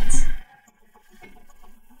师。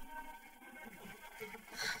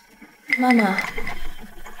妈妈，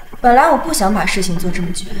本来我不想把事情做这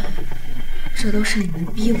么绝，这都是你们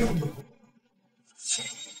逼我的。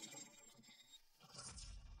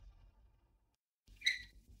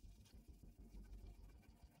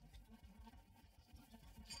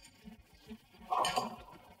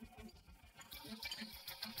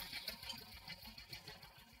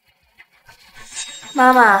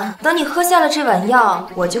妈妈，等你喝下了这碗药，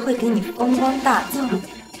我就会给你风光大葬。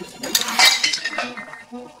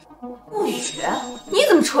沐雨，你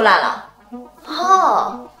怎么出来了？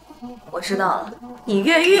哦，我知道了，你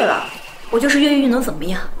越狱了。我就是越狱能怎么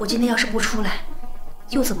样？我今天要是不出来，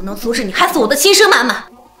又怎么能阻止你害死我的亲生妈妈？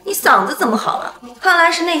你嗓子怎么好了？看来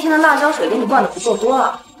是那天的辣椒水给你灌的不够多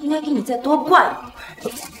啊，应该给你再多灌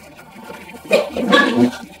一会。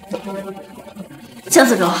江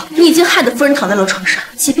子柔，你已经害得夫人躺在了床上，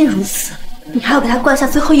即便如此，你还要给她灌下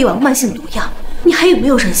最后一碗慢性毒药，你还有没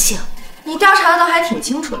有人性？你调查的倒还挺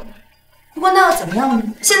清楚的。不过那又怎么样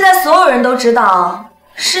呢？现在所有人都知道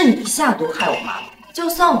是你下毒害我妈妈，就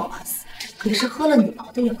算我死，也是喝了你熬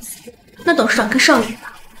的药死。那董事长跟少爷呢？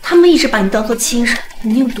他们一直把你当做亲人，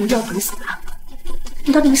你用毒药毒死他，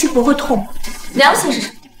你的良心不会痛吗？良心是什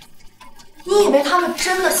么？你以为他们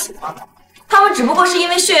真的喜欢我？他们只不过是因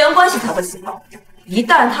为血缘关系才会喜欢我。一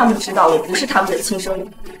旦他们知道我不是他们的亲生女，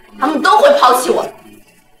他们都会抛弃我的。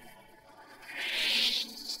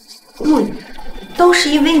沐雨，都是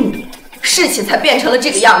因为你，事情才变成了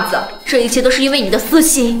这个样子。这一切都是因为你的私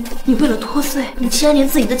心。你为了脱罪，你竟然连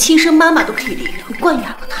自己的亲生妈妈都可以利用，你惯养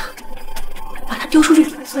了她，把她丢出去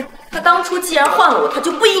顶罪。他当初既然换了我，他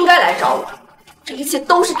就不应该来找我。这一切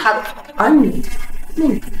都是他的错，而你，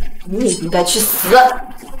你也应该去死，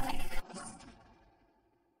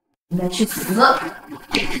应该去死。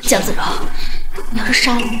江子柔，你要是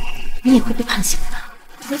杀了我，你也会被判刑的。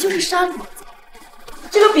我就是杀了你，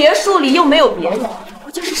这个别墅里又没有别人，我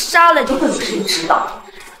就是杀了你，会有谁知道？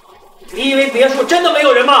你以为别墅真的没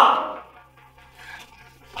有人吗？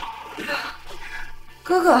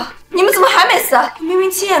哥哥，你们怎么还没死？明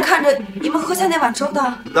明亲眼看着你们喝下那碗粥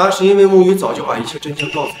的。那是因为沐雨早就把一切真相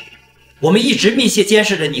告诉你。我们一直密切监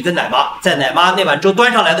视着你跟奶妈，在奶妈那碗粥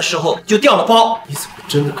端上来的时候就掉了包。你怎么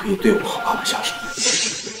真的可以对我和爸爸下手？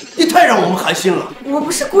你太让我们寒心了。我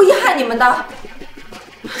不是故意害你们的，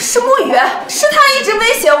是沐雨，是他一直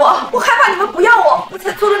威胁我，我害怕你们不要我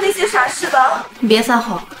才做了那些傻事的。你别撒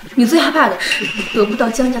谎，你最害怕的是得不到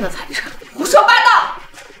江家的财产。胡说八道！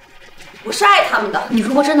我是爱他们的。你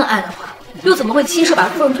如果真的爱的话，又怎么会亲手把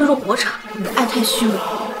夫人推入火场？你的爱太虚伪。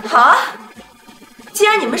好，既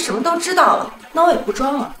然你们什么都知道了，那我也不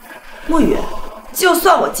装了。沐雨，就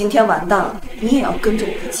算我今天完蛋了，你也要跟着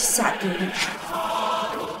我一起下地狱。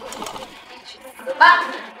死吧！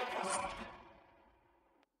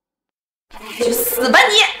去死吧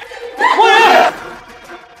你！沐雨！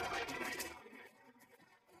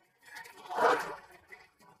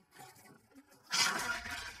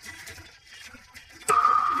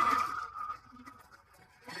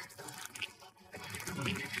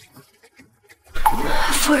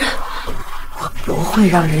夫人，我不会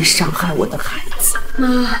让人伤害我的孩子。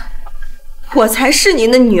妈，我才是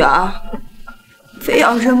您的女儿，非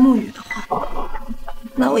要认沐雨的话，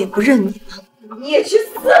那我也不认你了。你也去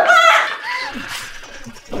死吧！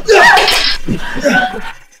你怎么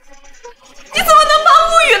能帮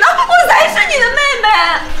沐雨呢？我才是你的妹妹。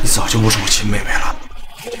你早就不是我亲妹妹了，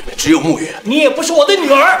只有沐雨。你也不是我的女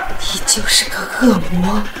儿。你就是个恶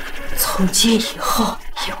魔，从今以后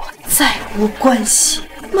与我再无关系。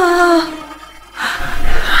妈，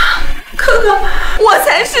哥哥，我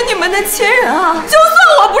才是你们的亲人啊！就算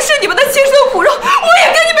我不是你们的亲生骨肉，我也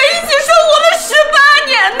跟你们一起生活了18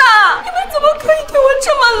年呢！你们怎么可以对我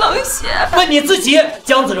这么冷血？问你自己，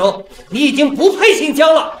江子柔，你已经不配姓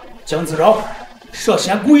江了。江子柔涉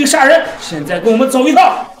嫌故意杀人，现在跟我们走一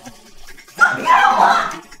趟。放开我！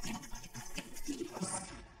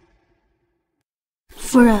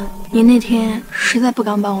夫人，您那天实在不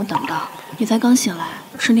该帮我等到，你才刚醒来，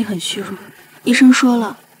身体很虚弱。医生说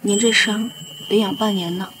了，您这伤得养半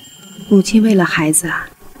年呢。母亲为了孩子啊，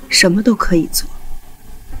什么都可以做。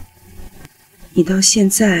你到现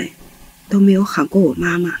在都没有喊过我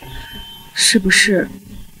妈妈，是不是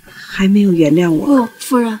还没有原谅我？不，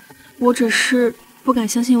夫人，我只是不敢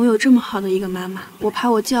相信我有这么好的一个妈妈，我怕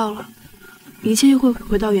我叫了，一切又会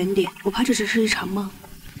回到原点，我怕这只是一场梦。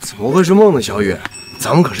怎么会是梦呢，小雨？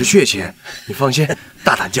咱们可是血亲，你放心，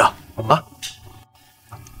大胆叫啊！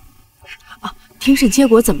庭审结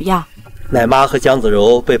果怎么样？奶妈和江子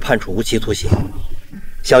柔被判处无期徒刑。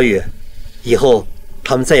小雨，以后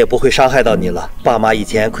他们再也不会伤害到你了。爸妈以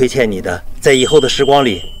前亏欠你的，在以后的时光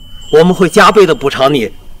里，我们会加倍的补偿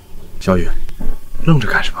你。小雨，愣着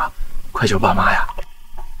干什么？快叫爸妈呀！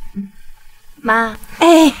妈，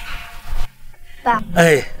爸，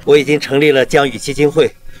我已经成立了江雨基金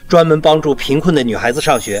会，专门帮助贫困的女孩子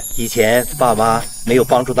上学。以前爸妈没有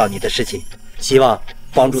帮助到你的事情，希望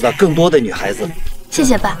帮助到更多的女孩子。谢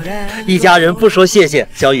谢爸。一家人不说谢谢。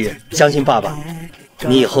小雨，相信爸爸，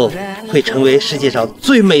你以后会成为世界上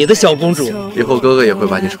最美的小公主。以后哥哥也会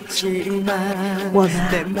把你宠着。我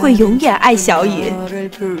们会永远爱小雨。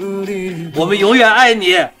我们永远爱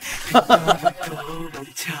你。